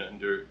Constitution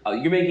under.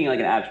 You're making like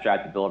an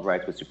abstract Bill of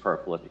Rights was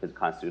superfluous because of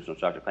constitutional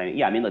structure claiming.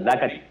 Yeah, I mean, look, that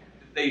got.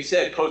 They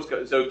said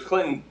so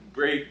Clinton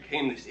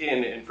came this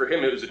in, and for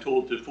him it was a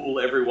tool to fool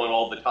everyone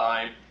all the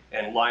time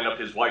and line up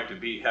his wife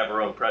to have her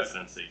own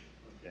presidency.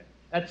 Okay,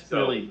 that's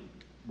really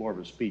more of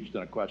a speech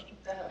than a question.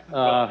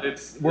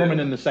 Woman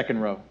in the second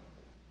row.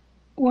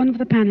 One of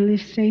the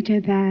panelists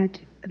stated that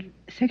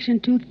Section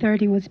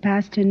 230 was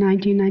passed in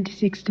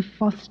 1996 to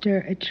foster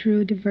a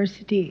true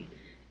diversity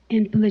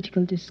in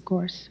political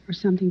discourse, or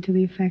something to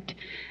the effect.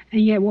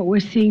 And yet what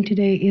we're seeing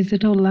today is the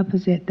total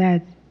opposite,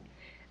 that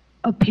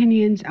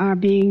opinions are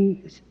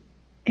being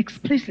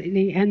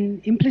explicitly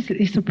and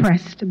implicitly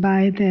suppressed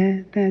by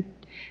the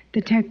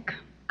tech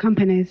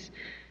companies.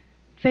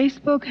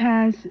 Facebook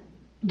has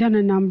done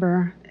a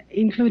number,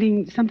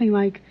 including something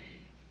like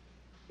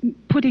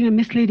putting a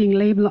misleading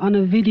label on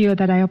a video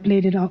that I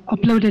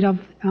uploaded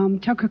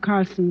of Tucker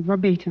Carlson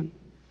verbatim.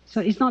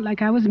 So it's not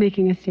like I was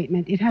making a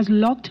statement. It has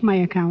locked my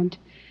account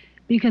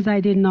because I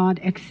did not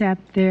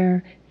accept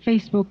their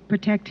Facebook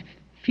Protect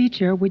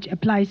feature, which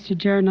applies to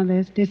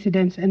journalists,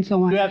 dissidents, and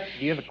so on. Do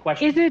you have a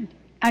question?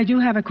 I do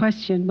have a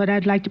question, but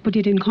I'd like to put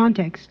it in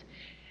context.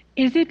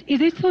 Is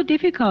it so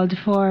difficult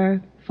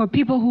for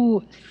people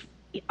who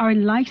are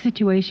in like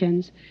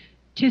situations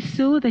to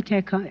sue the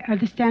tech? Are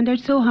the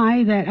standards so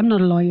high that, I'm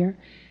not a lawyer,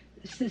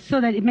 so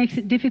that it makes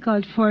it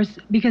difficult for us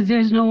because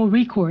there's no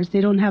recourse,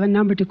 they don't have a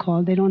number to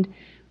call, they don't,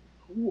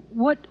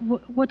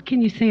 what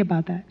can you say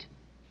about that?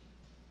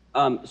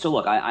 So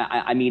look,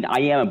 I mean, I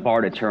am a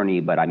barred attorney,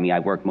 but I mean, I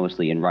work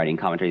mostly in writing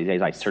commentary these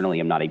days. I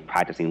certainly am not a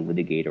practicing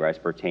litigator as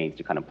pertains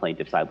to kind of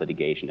plaintiff side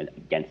litigation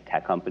against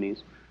tech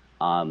companies.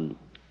 I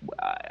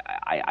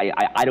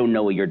don't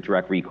know what your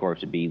direct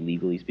recourse would be,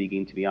 legally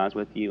speaking, to be honest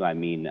with you. I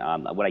mean,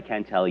 what I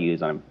can tell you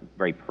is on a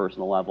very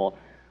personal level,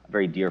 a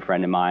very dear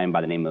friend of mine by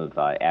the name of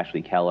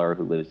Ashley Keller,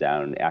 who lives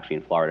down actually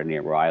in Florida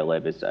near where I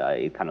live,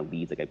 it kind of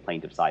leads like a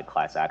plaintiff side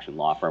class action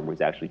law firm where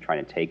he's actually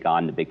trying to take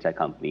on the big tech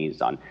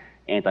companies on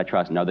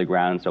antitrust and other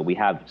grounds. So we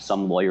have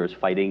some lawyers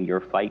fighting your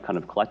fight, kind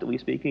of collectively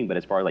speaking, but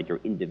as far as like your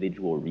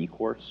individual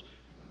recourse,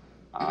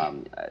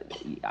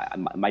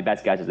 my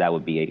best guess is that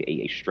would be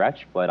a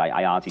stretch, but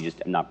I honestly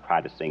just am not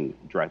practicing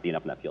directly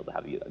enough in that field to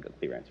have a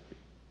clear answer for you.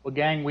 Well,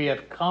 gang, we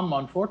have come,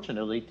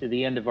 unfortunately, to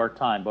the end of our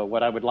time, but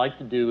what I would like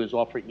to do is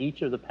offer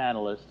each of the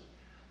panelists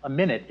a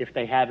minute if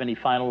they have any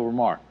final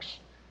remarks.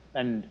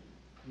 And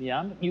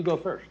Jan, you go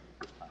first.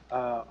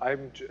 I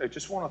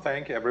just want to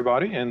thank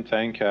everybody and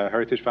thank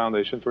Heritage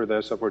Foundation for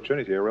this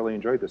opportunity. I really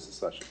enjoyed this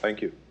discussion.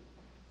 Thank you.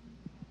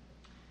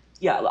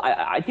 Yeah,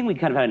 I think we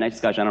kind of had a nice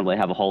discussion. I don't really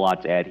have a whole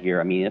lot to add here.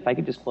 I mean, if I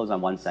could just close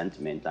on one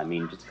sentiment, I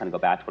mean, just to kind of go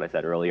back to what I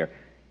said earlier.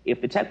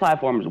 If the tech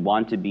platforms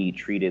want to be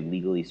treated,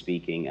 legally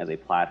speaking, as a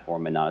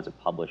platform and not as a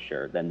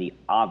publisher, then the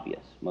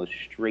obvious, most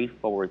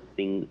straightforward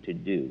thing to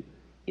do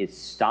is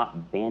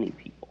stop banning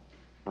people.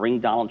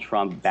 Bring Donald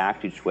Trump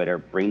back to Twitter,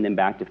 bring them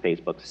back to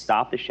Facebook,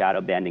 stop the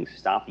shadow banning,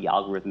 stop the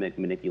algorithmic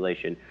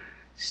manipulation,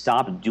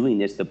 stop doing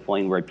this to the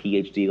point where a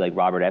PhD like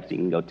Robert Epstein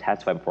can go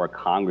testify before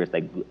Congress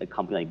that a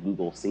company like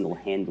Google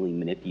single-handedly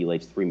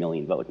manipulates 3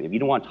 million votes. If you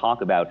don't want to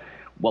talk about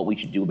what we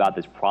should do about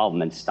this problem,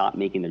 then stop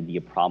making there be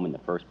a problem in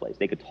the first place.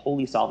 They could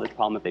totally solve this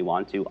problem if they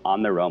want to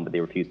on their own, but they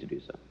refuse to do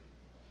so.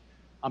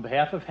 On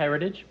behalf of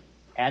Heritage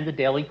and the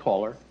Daily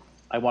Caller,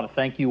 I want to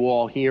thank you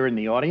all here in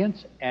the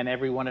audience and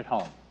everyone at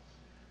home.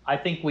 I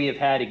think we have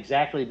had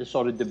exactly the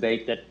sort of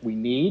debate that we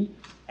need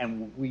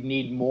and we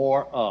need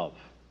more of.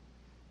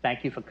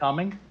 Thank you for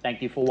coming,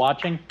 thank you for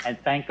watching, and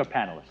thank our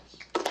panelists.